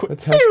real quick.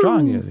 That's how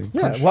strong he is. He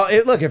Yeah. punch-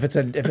 Well, look, if it's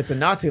a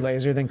Nazi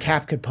laser, then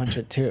Cap could punch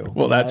it too.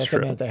 Well, that's something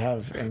true. that they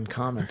have in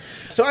common.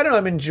 So I don't know.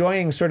 I'm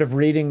enjoying sort of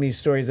reading these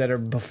stories that are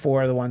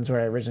before the ones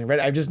where I originally read.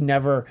 I've just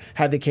never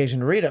had the occasion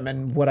to read them.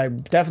 And what I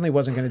definitely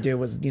wasn't going to do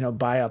was,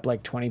 buy up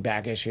like 20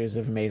 back issues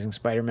of Amazing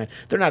Spider-Man.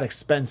 They're not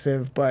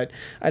expensive, but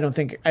I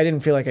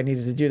didn't feel like I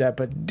needed to do that.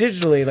 But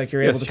digitally, like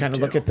you're able to you kind of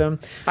do. look at them.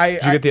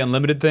 Did you get the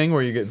unlimited thing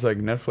where you get it's like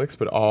Netflix,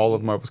 but all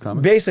of Marvel's comics?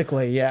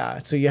 Basically, yeah.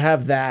 So you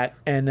have that,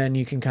 and then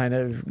you can kind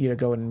of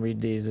go in and read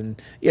these, and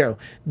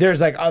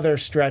there's like other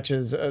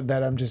stretches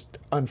that I'm just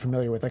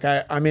unfamiliar with. Like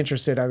I'm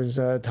interested. I was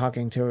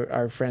talking to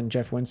our friend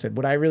Jeff Winstead.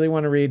 What I really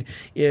want to read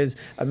is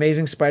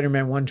Amazing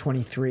Spider-Man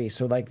 123.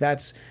 So like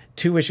that's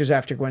 2 issues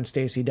after Gwen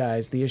Stacy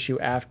dies, the issue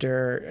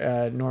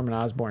after Norman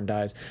Osborn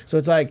dies. So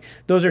it's like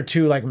those are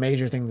 2 like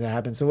major things that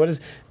happen. So what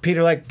is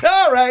Peter like?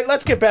 All right,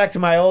 let's get back to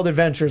my old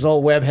adventures,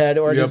 old webhead.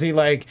 Or Yep.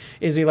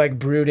 is he like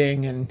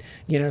brooding and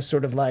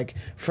sort of like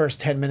first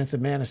 10 minutes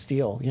of Man of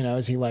Steel?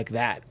 Is he like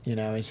that?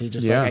 Is he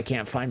just Yeah. like, I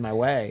can't find my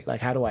way?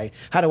 Like how do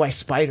I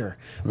spider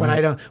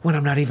when when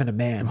I'm not even a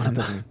man? That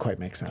doesn't quite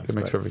make sense. That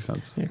makes but- perfect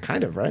sense. yeah,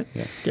 kind of, right?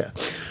 Yeah.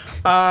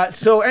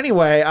 So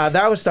anyway,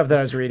 that was stuff that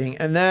I was reading.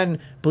 And then,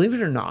 believe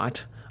it or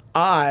not,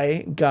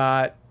 I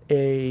got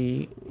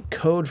a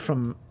code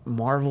from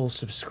Marvel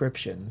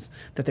subscriptions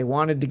that they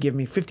wanted to give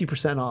me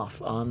 50%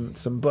 off on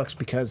some books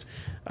because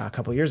a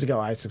couple of years ago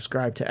I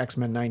subscribed to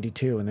X-Men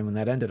 92, and then when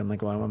that ended, I'm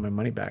like, well, I want my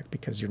money back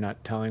because you're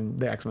not telling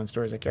the X-Men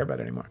stories I care about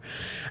anymore.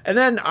 And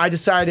then I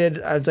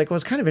decided, I was like, well,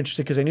 it's kind of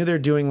interesting because I knew they were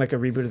doing like a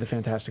reboot of the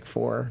Fantastic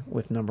Four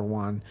with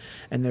 #1,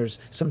 and there's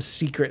some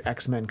secret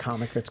X-Men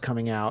comic that's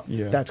coming out.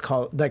 Yeah. That's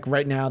called, like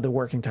right now the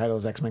working title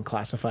is X-Men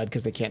Classified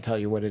because they can't tell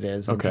you what it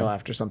is until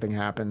after something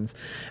happens.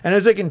 And I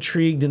was like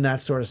intrigued in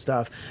that sort of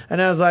stuff.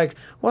 And I was like,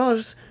 well,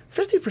 it's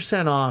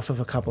 50% off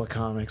of a couple of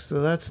comics,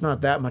 so that's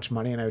not that much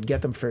money, and I would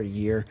get them for a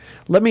year.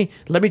 Let me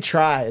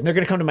try, and they're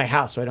going to come to my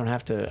house, so I don't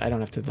have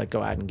to like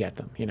go out and get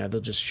them. You know,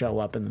 they'll just show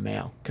up in the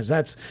mail, because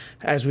that's,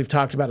 as we've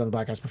talked about on the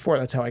Bladtcast before,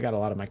 that's how I got a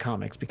lot of my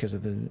comics, because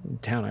of the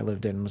town I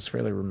lived in was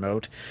fairly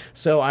remote.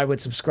 So I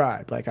would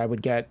subscribe, like I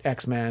would get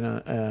X-Men,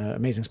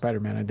 Amazing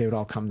Spider-Man, and they would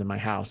all come to my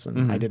house,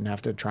 and I didn't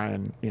have to try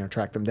and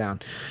track them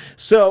down.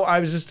 So I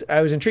was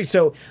intrigued.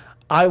 So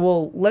I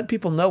will let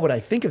people know what I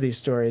think of these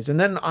stories. And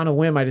then on a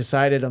whim, I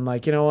decided, I'm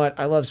like, you know what?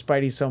 I love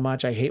Spidey so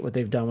much. I hate what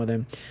they've done with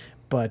him.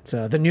 But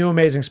the new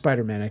Amazing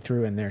Spider-Man I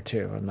threw in there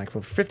too. I'm like,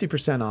 for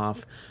 50%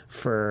 off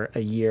for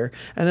a year.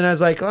 And then I was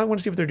like, oh, I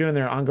want to see what they're doing in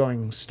their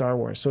ongoing Star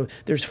Wars. So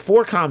there's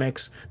 4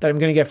 comics that I'm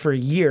going to get for a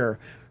year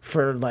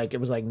for like, it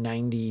was like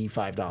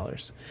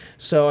 $95.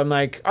 So I'm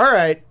like, all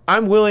right,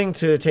 I'm willing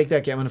to take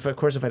that gamble. And of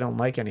course, if I don't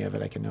like any of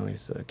it, I can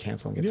always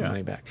cancel and get some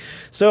money back.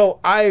 So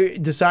I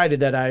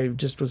decided that I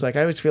just was like,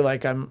 I always feel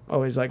like I'm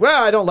always like,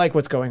 well, I don't like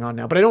what's going on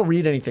now, but I don't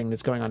read anything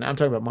that's going on now. I'm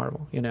talking about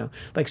Marvel,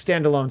 like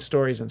standalone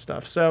stories and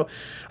stuff. So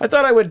I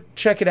thought I would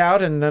check it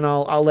out, and then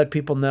I'll let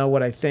people know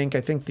what I think. I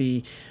think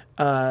the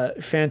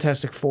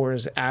Fantastic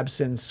Four's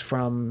absence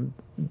from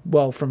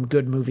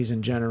good movies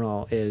in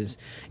general is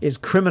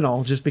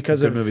criminal, just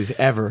because Good movies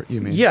ever,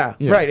 you mean? Yeah,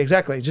 right,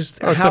 exactly.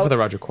 Just except for the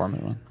Roger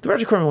Corman one. The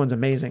Roger Corman one's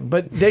amazing,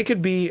 but they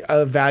could be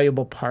a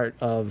valuable part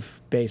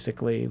of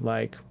basically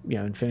like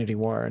Infinity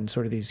War and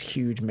sort of these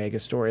huge mega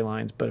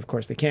storylines. But of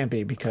course they can't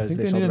be because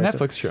they sold need the a rest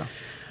Netflix show.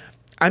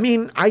 I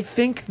mean, I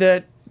think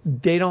that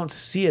they don't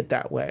see it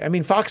that way. I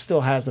mean, Fox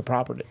still has the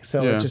property,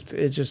 so it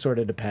just sort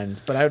of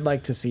depends. But I would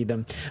like to see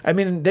them. I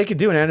mean, they could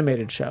do an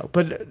animated show,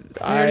 but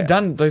they've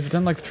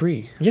done like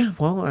 3. Yeah,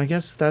 well, I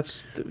guess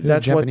that's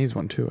Japanese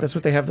one too. That's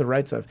what they have the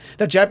rights of.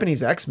 That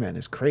Japanese X-Men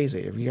is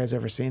crazy. Have you guys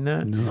ever seen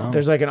that? No.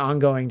 There's like an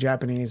ongoing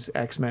Japanese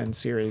X-Men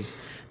series.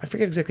 I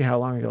forget exactly how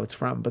long ago it's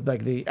from, but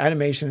like the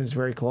animation is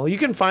very cool. You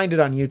can find it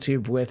on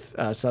YouTube with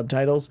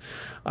subtitles,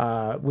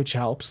 which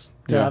helps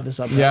to have the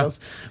subtitles.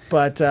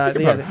 But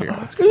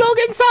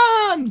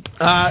Logan-san!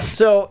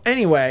 So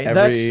anyway,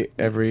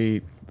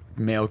 every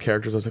male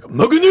character is like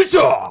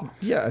Logan-san!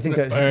 Yeah, I think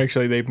that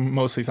Actually, they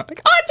mostly sound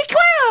like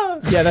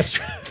yeah, that's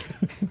true.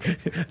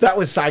 That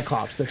was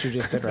Cyclops that you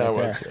just did right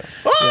there.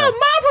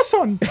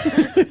 Marvelson!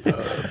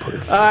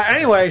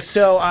 Anyway,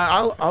 so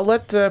I'll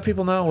let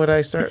people know what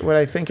I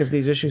think as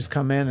these issues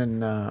come in,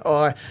 and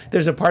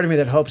there's a part of me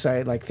that hopes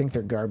I think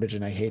they're garbage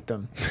and I hate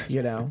them,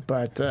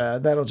 but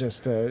that'll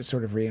just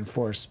sort of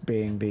reinforce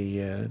being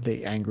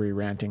the angry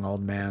ranting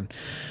old man.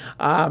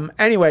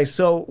 Anyway,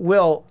 so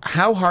Will,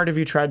 how hard have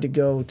you tried to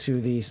go to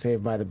the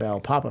Saved by the Bell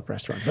pop-up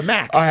restaurant, the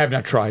Max? I have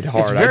not tried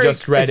hard. I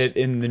just read it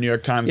in the New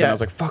York Times, and I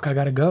was like, "Fuck, I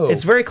gotta go."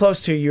 It's very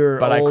close to your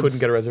but I couldn't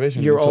get a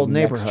reservation your until old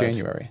neighborhood. next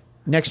January.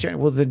 Next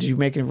January. Well, did you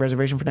make a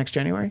reservation for next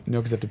January? No,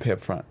 because I have to pay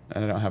up front,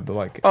 and I don't have the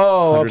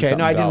Oh, okay.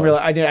 No, I didn't $100-something.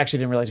 realize. Actually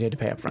didn't realize you had to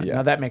pay up front. Yeah.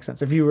 Now that makes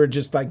sense. If you were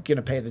just going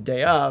to pay the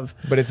day of.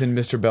 But it's in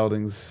Mr.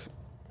 Belding's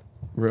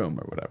room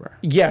or whatever.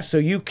 Yeah, so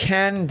you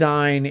can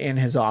dine in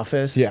his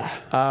office.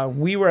 Yeah.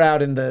 We were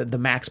out in the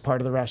Max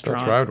part of the restaurant.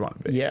 That's where I would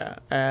want to be. Yeah,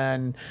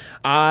 and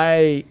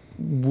I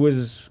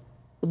was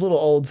a little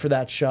old for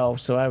that show,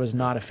 so I was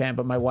not a fan,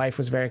 but my wife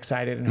was very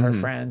excited and her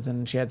friends,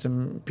 and she had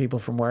some people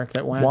from work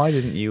that went. Why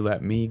didn't you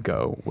let me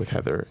go with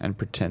Heather and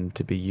pretend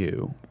to be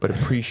you, but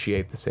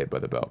appreciate the Saved by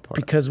the Bell part?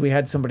 Because we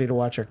had somebody to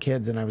watch our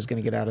kids, and I was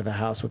going to get out of the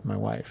house with my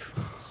wife.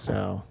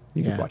 So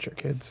you could watch your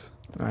kids.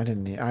 I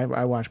didn't.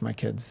 I watch my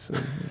kids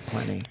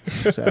plenty,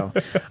 so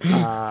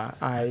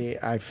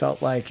I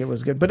felt like it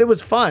was good, but it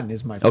was fun.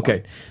 Is my point.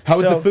 Okay. How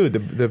was the food?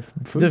 The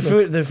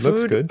food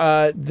looks good.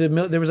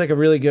 There was like a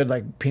really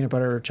good peanut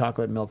butter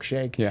chocolate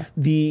milkshake. Yeah.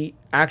 The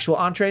actual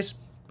entrees,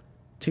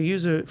 to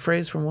use a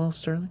phrase from Will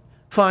Sterling,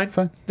 fine.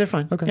 They're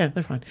fine. Okay. Yeah,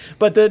 they're fine.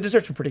 But the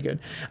desserts were pretty good,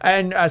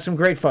 and some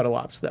great photo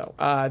ops though.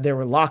 There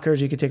were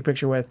lockers you could take a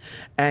picture with,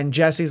 and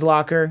Jesse's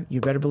locker,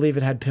 you better believe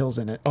it had pills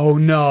in it. Oh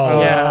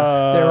no!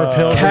 Yeah, there were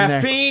pills in there.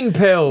 Caffeine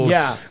pills.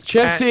 Yeah,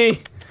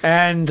 Jesse.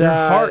 And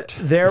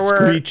there were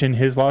Screech in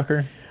his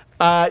locker.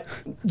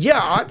 Yeah,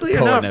 oddly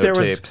enough,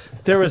 tapes.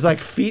 there was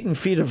feet and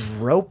feet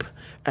of rope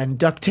and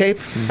duct tape.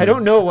 I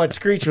don't know what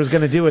Screech was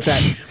going to do with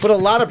that, but a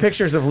lot of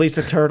pictures of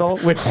Lisa Turtle,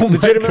 which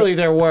legitimately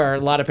there were a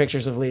lot of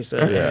pictures of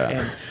Lisa.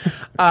 Yeah.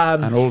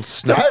 And, An old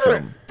snuff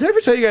film. did I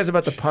ever tell you guys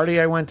about the party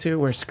I went to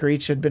where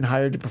Screech had been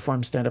hired to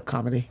perform stand-up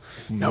comedy?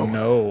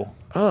 No.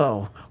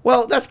 Oh,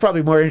 well, that's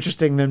probably more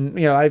interesting than,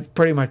 I've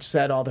pretty much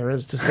said all there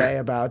is to say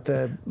about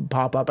the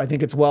pop-up. I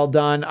think it's well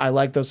done. I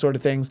like those sort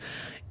of things.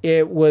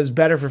 it was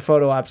better for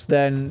photo ops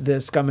than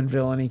the Scum and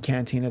Villainy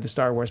Cantina, the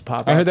Star Wars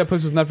pop-up. I heard that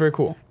place was not very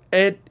cool.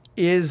 It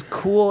is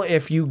cool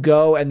if you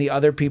go and the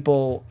other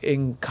people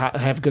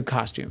have good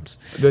costumes.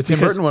 The Tim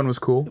Burton one was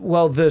cool.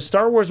 Well, the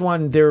Star Wars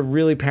one, they're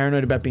really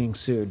paranoid about being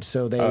sued,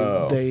 so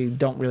they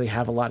don't really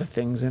have a lot of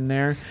things in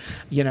there,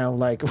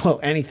 like,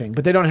 well, anything,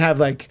 but they don't have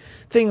like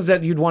things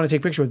that you'd want to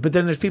take pictures with. But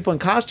then there's people in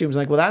costumes,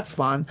 like, well, that's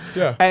fun.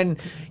 Yeah. And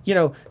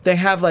they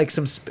have like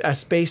a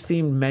space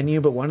themed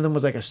menu, but one of them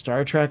was like a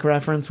Star Trek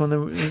reference when the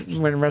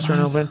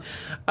restaurant opened.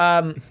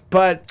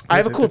 But I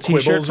have a cool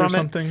T-shirt from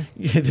something?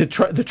 it.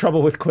 The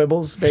trouble with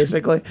quibbles,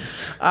 basically.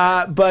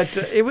 But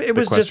it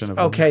was just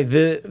okay.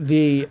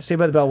 The Saved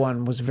by the Bell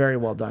one was very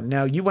well done.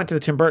 Now you went to the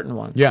Tim Burton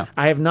one. Yeah.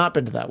 I have not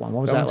been to that one.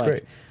 What was that one's like?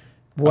 great.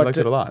 I liked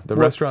it a lot. The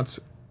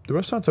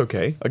restaurant's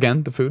okay.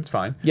 Again, the food's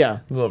fine. Yeah.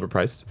 A little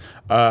overpriced.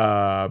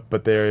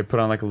 But they put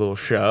on like a little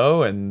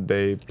show and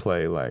they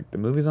play like the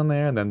movies on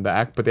there, and then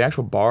but the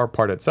actual bar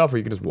part itself where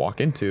you can just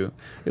walk into,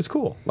 it's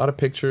cool. A lot of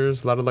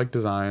pictures, a lot of like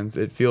designs.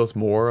 It feels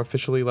more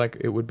officially like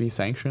it would be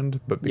sanctioned,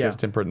 but because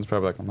Tim Burton's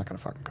probably like, I'm not gonna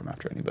fucking come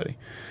after anybody.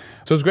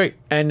 So it was great.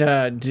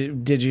 And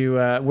did you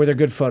were there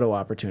good photo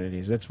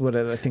opportunities? That's what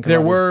I think.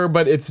 There were,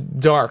 but it's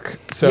dark,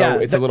 so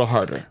it's a little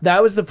harder.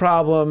 That was the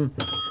problem.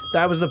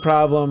 That was the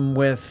problem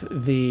with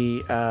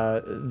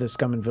the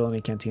Scum and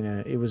Villainy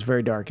Cantina. It was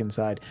very dark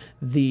inside.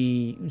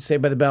 The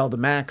Saved by the Bell, the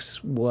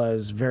Max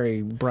was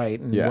very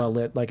bright and well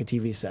lit, like a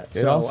TV set.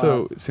 It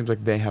also seems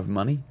like they have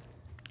money.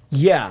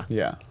 Yeah.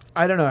 Yeah.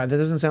 I don't know. That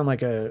doesn't sound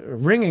like a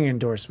ringing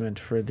endorsement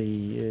for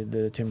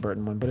the Tim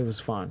Burton one, but it was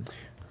fun.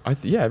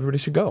 Everybody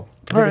should go.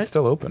 I think it's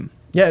still open.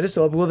 Yeah, it is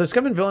still open. Well, the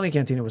Scum and Villainy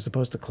Cantina was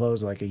supposed to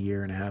close like a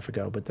year and a half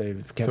ago, but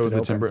they've kept it open. So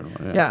was the Tim Burton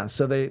one, yeah.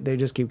 So they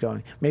just keep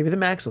going. Maybe the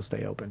Max will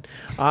stay open.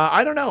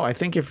 I don't know. I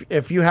think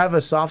if you have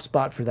a soft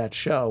spot for that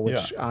show,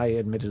 which I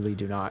admittedly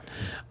do not,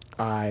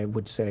 I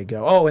would say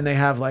go. Oh, and they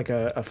have like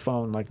a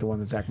phone like the one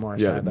that Zach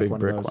Morris had. The like big one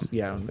brick of those. one.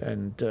 Yeah,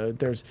 and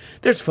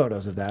there's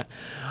photos of that.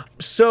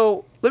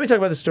 So let me talk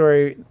about the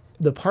story.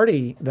 The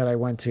party that I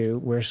went to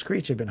where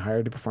Screech had been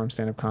hired to perform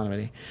stand-up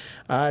comedy.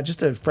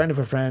 Just a friend of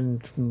a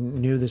friend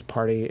knew this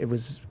party. It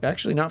was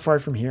actually not far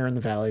from here in the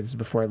Valley. This is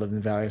before I lived in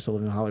the Valley. I still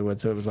lived in Hollywood.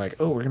 So it was like,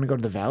 oh, we're going to go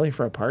to the Valley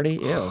for a party?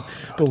 Ew.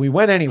 But we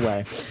went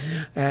anyway.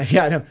 I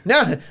know.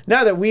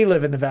 Now that we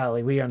live in the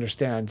Valley, we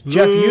understand.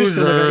 Jeff used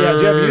to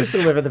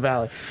live in the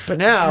Valley. But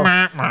now,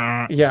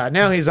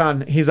 now he's on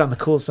the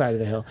cool side of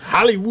the hill.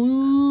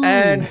 Hollywood.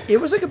 And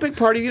it was like a big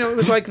party. It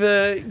was like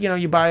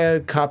you buy a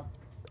cup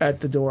at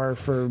the door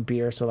for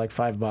beer, so like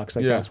 $5.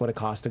 That's what it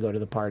costs to go to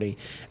the party.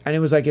 And it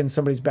was like in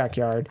somebody's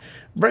backyard,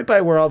 right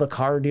by where all the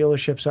car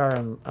dealerships are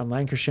on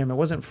Lancashire. It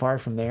wasn't far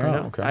from there.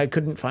 Okay. I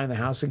couldn't find the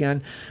house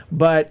again,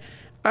 but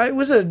it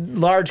was a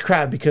large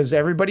crowd because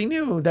everybody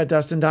knew that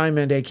Dustin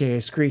Diamond, aka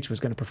Screech,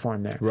 was going to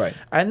perform there. Right.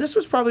 And this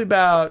was probably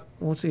about,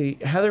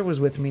 Heather was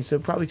with me, so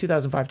probably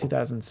 2005,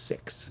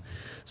 2006.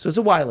 So it's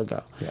a while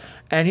ago. Yeah.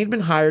 And he'd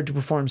been hired to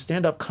perform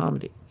stand-up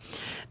comedy.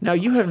 Now,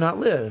 you have not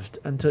lived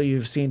until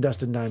you've seen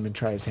Dustin Diamond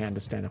try his hand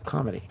at stand-up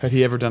comedy. Had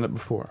he ever done it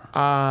before?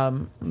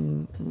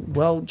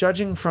 Well,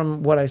 judging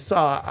from what I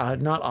saw,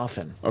 not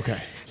often.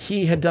 Okay.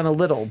 He had done a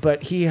little,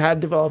 but he had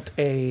developed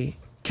a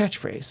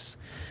catchphrase.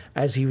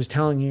 As he was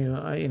telling you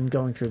in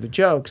going through the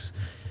jokes,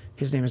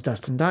 his name is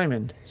Dustin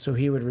Diamond, so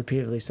he would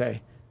repeatedly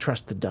say,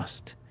 trust the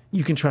dust.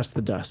 You can trust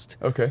the dust.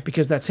 Okay.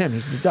 Because that's him.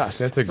 He's the dust.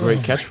 That's a great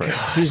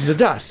catchphrase. He's the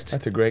dust.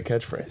 That's a great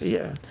catchphrase.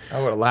 Yeah. I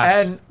would have laughed.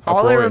 And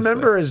all I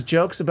remember is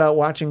jokes about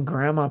watching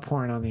grandma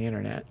porn on the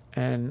internet.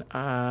 And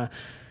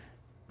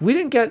we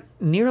didn't get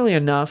nearly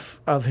enough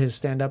of his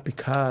stand-up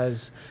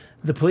because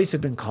the police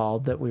had been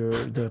called that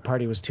the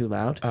party was too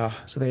loud.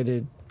 So they had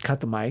to cut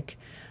the mic.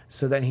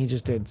 So then he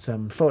just did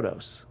some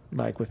photos,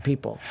 like with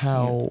people.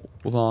 How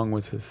long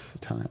was his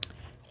time?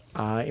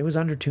 It was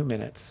under 2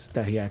 minutes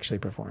that he actually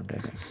performed, I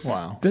think.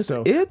 Wow. That's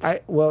it?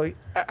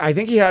 I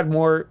think he had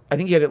more. I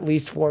think he had at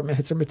least 4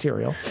 minutes of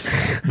material,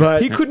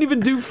 but he couldn't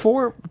even do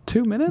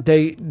 2 minutes.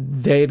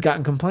 They had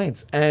gotten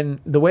complaints, and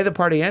the way the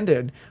party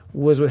ended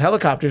was with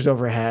helicopters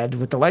overhead,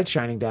 with the lights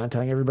shining down,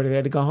 telling everybody they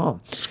had to go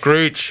home.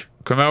 Screech,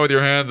 come out with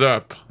your hands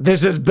up.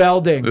 This is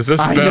Belding.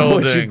 I know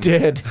what you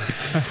did.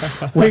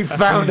 We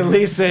found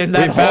Elisa in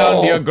that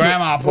hole. We found your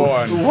grandma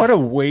porn. What a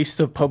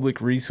waste of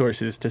public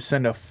resources to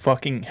send a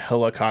fucking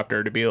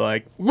helicopter to be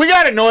like, we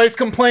got a noise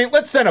complaint.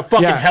 Let's send a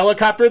fucking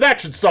helicopter. That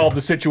should solve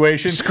the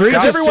situation.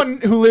 Because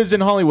everyone who lives in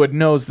Hollywood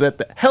knows that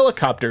the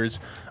helicopters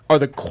are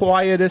the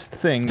quietest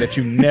thing that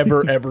you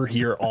never ever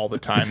hear all the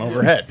time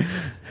overhead.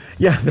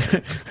 Yeah,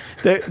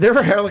 there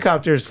were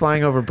helicopters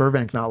flying over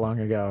Burbank not long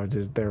ago.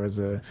 There's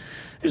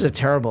a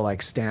terrible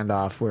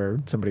standoff where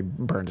somebody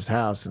burned his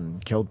house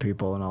and killed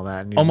people and all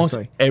that. And almost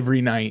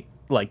every night,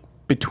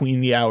 between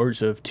the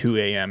hours of 2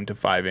 a.m. to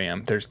 5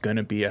 a.m., there's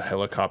gonna be a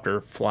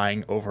helicopter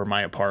flying over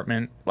my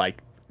apartment,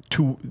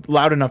 too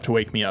loud enough to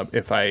wake me up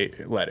if I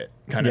let it,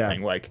 kind of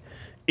thing.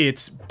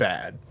 It's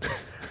bad.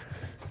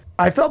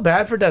 I felt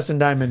bad for Dustin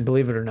Diamond,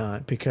 believe it or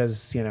not,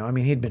 because, I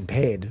mean, he'd been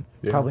paid.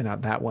 Probably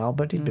not that well,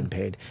 but he'd been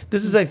paid.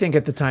 This is, I think,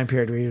 at the time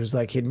period where he was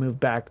like, he'd moved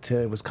back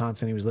to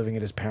Wisconsin. He was living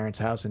at his parents'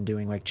 house and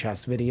doing like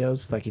chess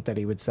videos, like he thought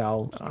he would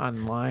sell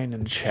online.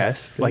 And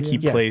Chess? Like he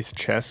plays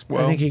chess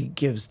well? I think he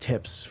gives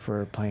tips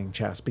for playing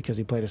chess because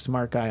he played a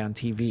smart guy on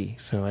TV.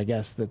 So I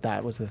guess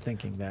that was the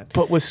thinking that.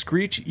 But was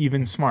Screech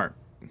even smart?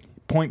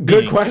 Point Good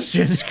being,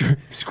 question.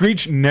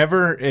 Screech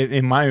never,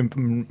 in my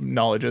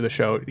knowledge of the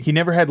show, he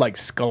never had like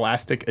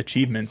scholastic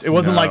achievements. It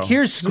wasn't No. like,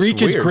 here's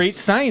Screech's weird. great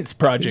science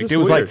project. just It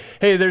was weird. like,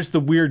 hey, there's the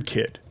weird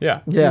kid.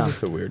 Yeah. Yeah. He's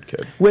just a weird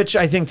kid. Which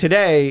I think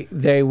today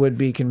they would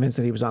be convinced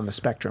that he was on the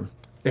spectrum.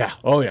 Yeah.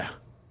 Oh, yeah.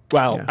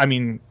 Well, Yeah. I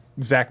mean,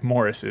 Zach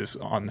Morris is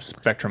on the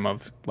spectrum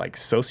of like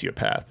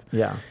sociopath.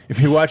 Yeah.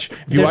 If you watch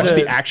There's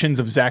the actions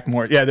of Zach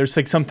Morris, there's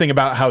like something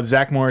about how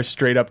Zach Morris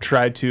straight up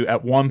tried to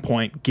at one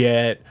point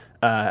get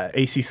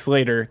AC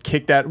Slater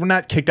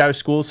not kicked out of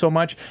school so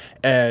much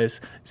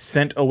as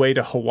sent away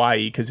to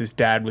Hawaii because his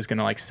dad was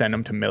gonna like send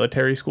him to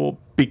military school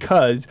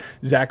because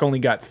Zach only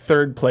got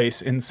third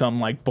place in some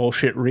like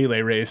bullshit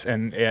relay race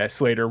and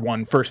Slater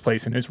won first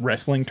place in his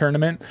wrestling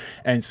tournament,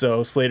 and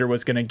so Slater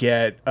was gonna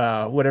get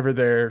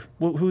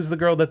who's the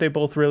girl that they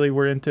both really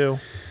were into?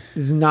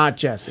 It's not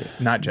Jesse.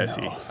 Not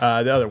Jesse,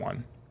 the other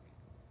one.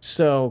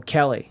 So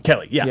Kelly.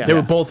 Yeah. They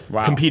were both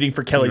competing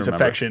for Kelly's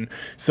remember. affection.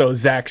 So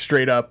Zach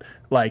straight up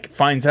like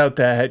finds out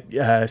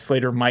that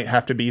Slater might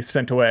have to be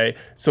sent away.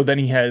 So then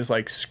he has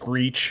like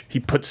Screech. He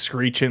puts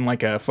Screech in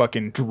like a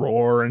fucking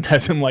drawer and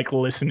has him like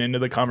listen into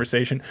the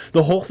conversation.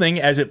 The whole thing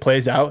as it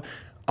plays out.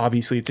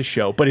 Obviously, it's a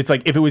show, but it's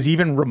like if it was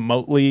even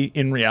remotely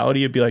in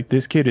reality, it'd be like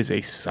this kid is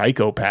a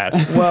psychopath.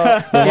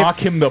 Well, Lock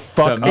him the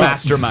fuck It's a up.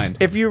 mastermind.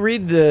 if you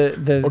read the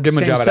give him a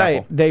same job at site,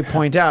 Apple. they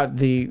point out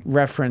the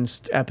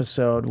referenced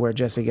episode where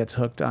Jesse gets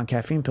hooked on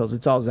caffeine pills.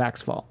 It's all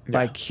Zach's fault.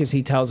 Like, because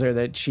he tells her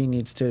that she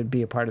needs to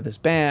be a part of this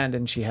band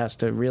and she has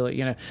to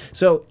really,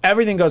 So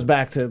everything goes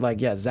back to like,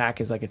 Zach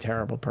is like a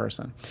terrible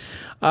person.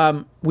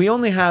 We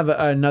only have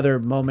another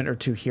moment or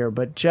two here,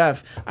 but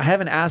Jeff, I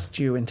haven't asked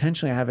you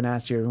intentionally. I haven't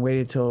asked you and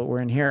waited till we're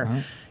in here.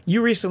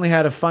 You recently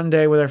had a fun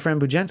day with our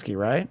friend Bujensky,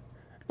 right?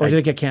 Or did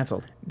it get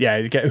canceled?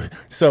 Yeah.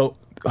 So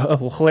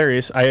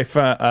hilarious.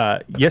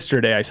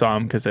 Yesterday I saw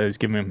him because I was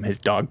giving him his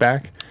dog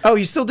back. Oh,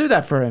 you still do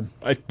that for him?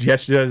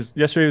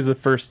 Yesterday was the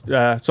first.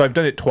 So I've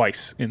done it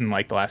twice in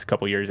like the last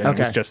couple years, and it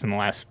was Okay. just in the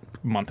last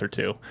month or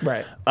two.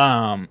 Right.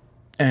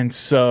 And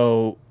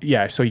so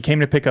so he came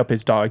to pick up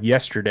his dog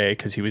yesterday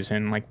because he was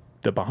in like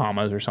the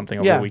Bahamas or something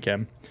over the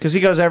weekend. Because he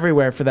goes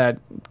everywhere for that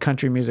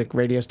country music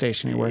radio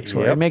station he works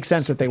for. Yep. It makes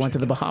sense that they went to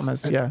the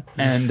Bahamas. Yeah.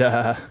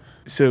 And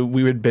so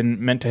we had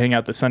been meant to hang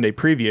out the Sunday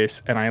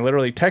previous, and I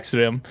literally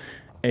texted him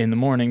in the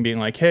morning being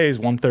like, hey, is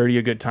 1:30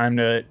 a good time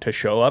to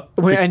show up?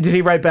 And did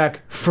he write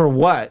back, for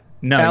what?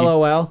 No,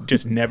 LOL. he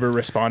just never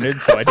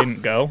responded, so I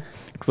didn't go.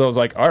 Because I was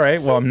like, all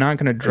right, well, I'm not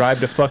going to drive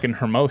to fucking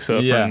Hermosa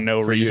for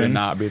no for reason. you to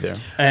not be there.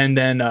 And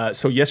then,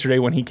 so yesterday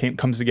when he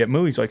comes to get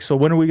Moo, he's like, so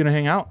when are we going to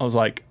hang out? I was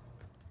like,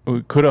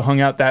 we could have hung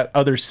out that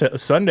other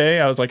Sunday.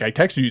 I was like, I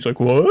texted you. He's like,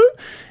 what?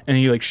 And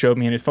he like showed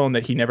me in his phone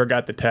that he never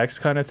got the text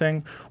kind of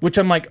thing, which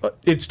I'm like,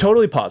 it's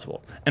totally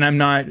possible. And I'm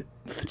not.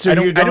 So I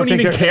don't think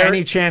even there's care.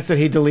 any chance that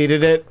he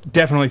deleted it?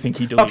 Definitely think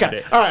he deleted Okay.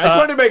 it. All right. I just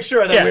wanted to make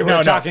sure that we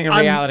were talking in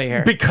I'm- reality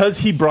here. Because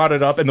he brought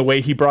it up and the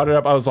way he brought it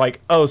up, I was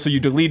like, oh, so you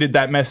deleted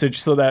that message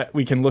so that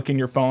we can look in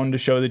your phone to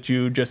show that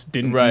you just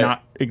didn't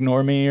not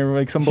ignore me or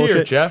like some Here,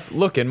 bullshit. Jeff,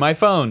 look in my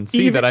phone.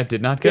 See that I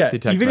did not get the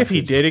text even if he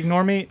message. did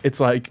ignore me, it's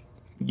like,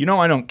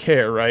 I don't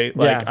care, right?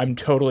 Like, Yeah. I'm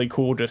totally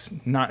cool just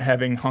not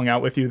having hung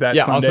out with you that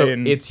Yeah, Sunday. also,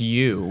 and it's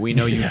you. We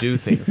know you do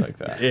things like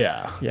that.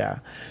 yeah. Yeah.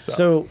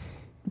 So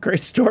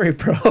great story,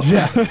 bro.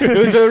 Yeah. it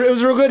was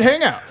a real good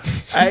hangout.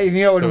 And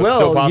So it's Will,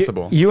 still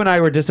possible. You and I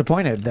were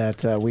disappointed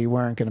that we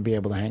weren't going to be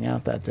able to hang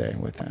out that day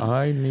with him.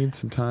 I need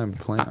some time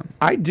to plan.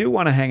 I do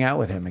want to hang out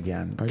with him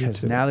again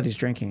because too. now that he's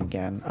drinking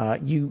again,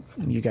 you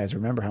guys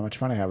remember how much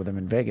fun I had with him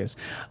in Vegas.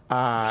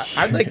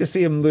 I'd like to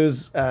see him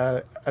lose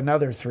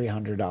another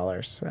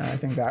 $300. I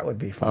think that would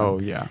be fun. Oh,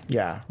 yeah.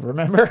 Yeah,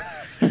 remember?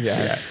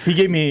 Yeah. He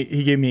gave me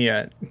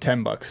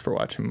 $10 for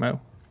watching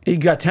Mo. He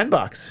got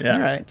 $10. Yeah. All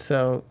right,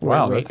 so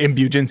Wow, wait, In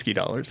Bujinsky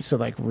dollars. so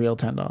like real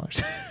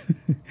 $10.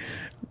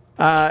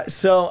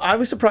 So I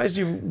was surprised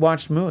you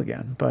watched Moo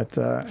again, but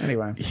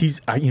anyway.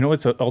 He's,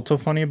 what's also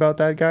funny about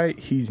that guy?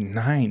 He's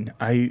 9.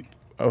 I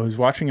was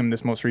watching him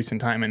this most recent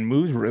time, and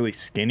Moo's really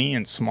skinny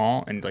and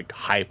small and like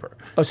hyper.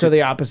 Oh, so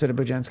the opposite of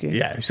Bujensky?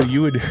 Yeah, so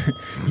you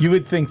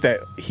would think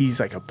that he's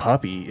like a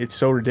puppy. It's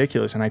so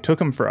ridiculous. And I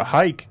took him for a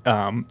hike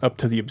up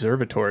to the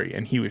observatory,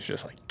 and he was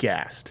just like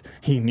gassed.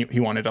 He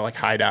wanted to like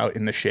hide out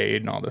in the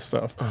shade and all this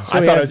stuff. So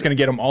I he thought I has- was going to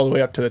get him all the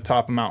way up to the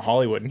top of Mount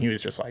Hollywood, and he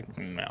was just like,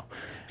 no.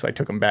 So I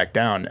took him back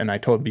down, and I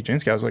told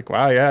Bujinski, I was like,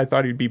 wow, yeah, I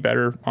thought he'd be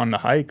better on the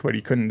hike, but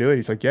he couldn't do it.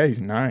 He's like, yeah,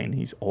 he's 9.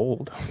 He's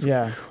old. I was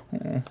Yeah.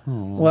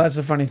 Well, that's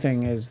the funny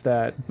thing is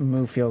that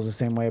Moo feels the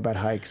same way about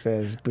hikes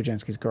as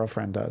Bujenski's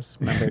girlfriend does.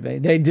 Remember,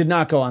 they did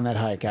not go on that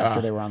hike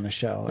after they were on the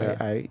show. Yeah.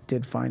 I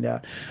did find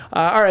out.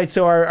 All right,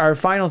 so our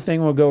final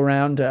thing will go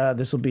around.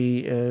 This will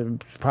be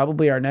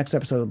probably our next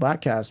episode of the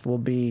Bladtcast. We'll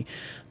be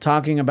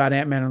talking about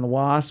Ant-Man and the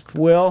Wasp.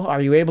 Will, are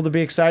you able to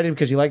be excited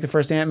because you like the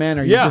first Ant-Man?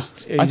 Or Yeah,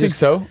 you I think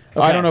so. Okay.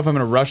 I don't know if I'm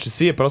going to rush to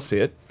see it, but I'll see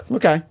it.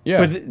 Okay.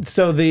 Yeah. But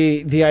so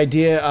the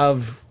idea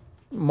of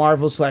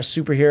Marvel /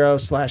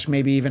 superhero /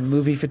 maybe even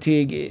movie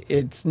fatigue,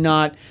 it's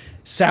not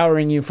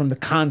souring you from the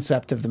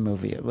concept of the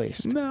movie, at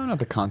least. No, not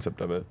the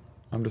concept of it.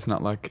 I'm just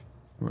not like,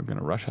 we're going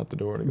to rush out the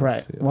door to go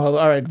Right. see it. Well,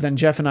 all right. Then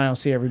Jeff and I will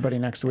see everybody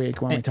next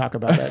week when we talk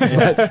about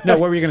it. No,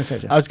 what were you going to say,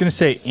 Jeff? I was going to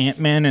say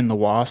Ant-Man and the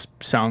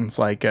Wasp sounds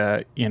like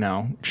a,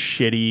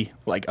 shitty,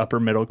 like upper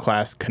middle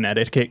class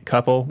Connecticut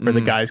couple where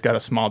the guy's got a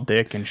small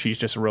dick and she's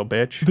just a real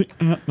bitch. The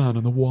Ant-Man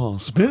and the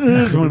Wasp.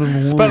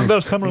 Spend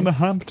their summer in the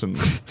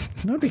Hamptons.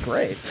 That would be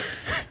great.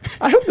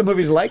 I hope the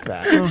movie's like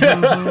that.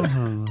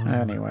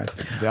 Anyway.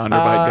 The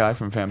underbite guy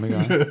from Family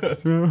Guy.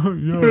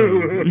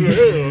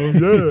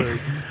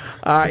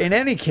 In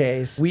any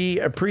case, we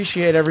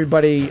appreciate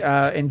everybody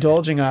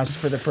indulging us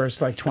for the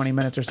first 20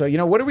 minutes or so.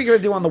 What are we going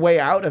to do on the way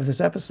out of this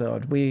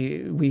episode?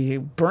 We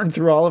burned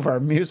through all of our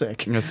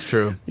music. That's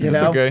true. You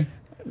It's know? okay.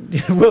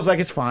 Will's like,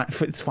 it's fine.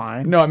 It's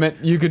fine. No, I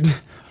meant you could... I'm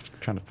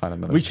trying to find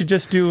another... We should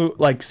just do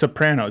like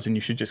Sopranos and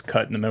you should just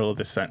cut in the middle of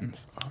this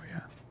sentence. Oh,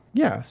 yeah.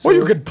 Yeah. So Or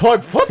you could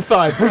plug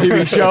Flipside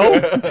TV show.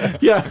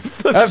 yeah.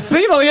 I've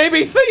seen on the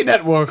ABC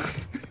network.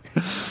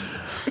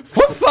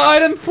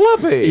 Flipside and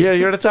Flippy. Yeah,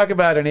 you're going to talk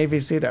about an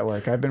ABC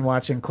network. I've been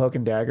watching Cloak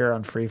and Dagger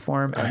on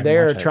Freeform, and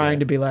they're trying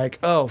to be like,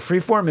 oh,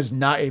 Freeform is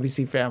not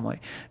ABC Family.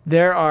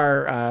 There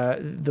are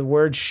the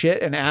word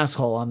shit and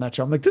asshole on that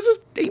show. I'm like, this is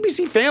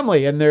ABC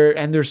Family, and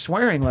they're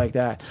swearing like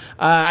that.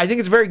 I think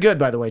it's very good,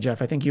 by the way,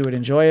 Jeff. I think you would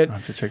enjoy it. I'll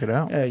have to check it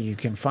out. You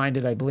can find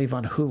it, I believe,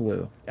 on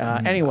Hulu.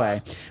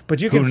 Anyway,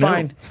 but you can Who knew?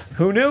 find...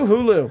 Who knew?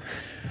 Hulu.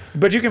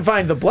 But you can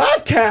find the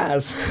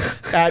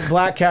Bladtcast at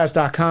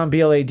bladtcast.com,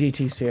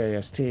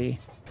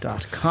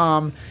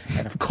 BLADTCAST.com,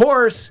 and of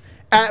course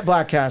at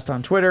Bladtcast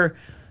on Twitter,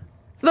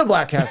 the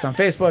Bladtcast on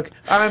Facebook.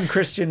 I'm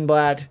Christian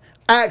Blatt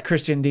at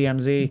Christian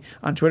DMZ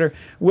on Twitter.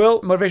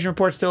 Will Motivation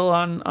Report still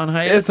on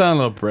hiatus? It's on a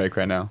little break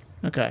right now.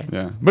 Okay.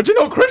 Yeah. But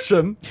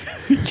Christian,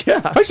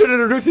 Yeah. I should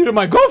introduce you to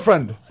my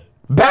girlfriend,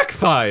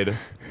 Backside.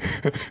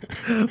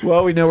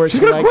 Well, we know where She's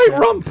she got a likes great it.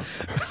 rump.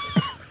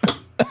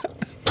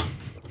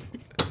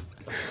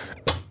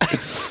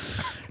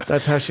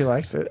 That's how she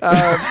likes it.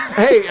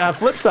 Hey,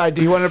 flip side,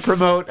 do you want to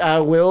promote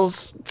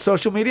Will's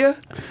social media?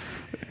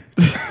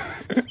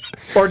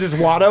 Or does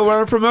Watto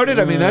want to promote it?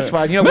 I mean, that's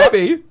fine.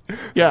 Maybe.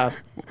 Yeah.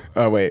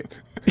 Oh, wait.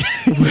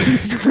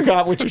 You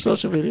forgot what your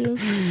social media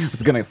is? I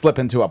was going to slip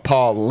into a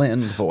Paul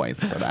Lynde voice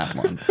for that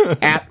one.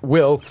 At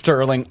Will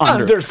Sterling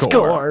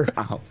 _.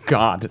 Oh,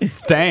 God.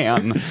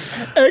 Stan.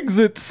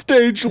 Exit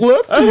stage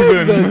left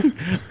even.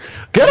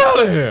 Get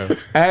out of here.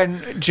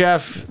 And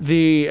Jeff,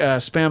 the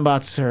spam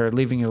bots are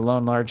leaving you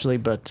alone largely,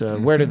 but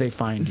where do they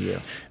find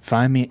you?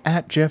 Find me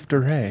at Jeff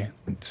DeRay.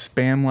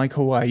 Spam like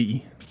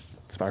Hawaii.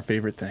 It's our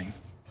favorite thing.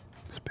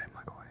 Spam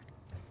like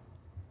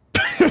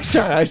Hawaii.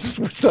 Sorry, I just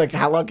was like,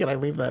 how long can I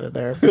leave that in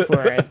there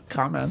before I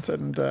comment?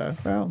 And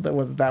well, that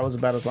was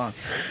about as long.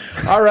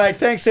 All right,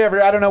 thanks to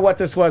everyone. I don't know what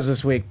this was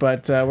this week,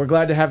 but we're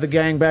glad to have the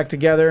gang back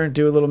together and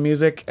do a little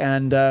music.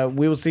 And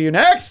we will see you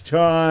next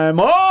time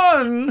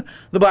on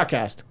the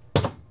Bladtcast.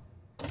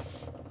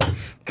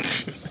 I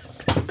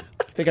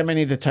think I may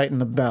need to tighten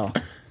the bell.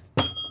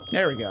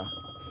 There we go.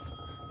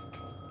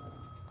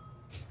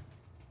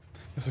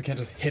 So you can't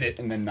just hit it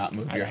and then not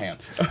move your hand.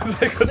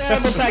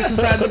 Several taxis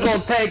had to go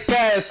take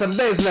care of some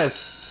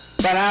business.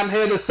 But I'm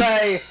here to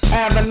say,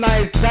 have a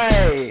nice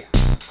day.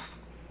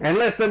 And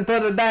listen to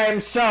the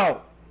damn show.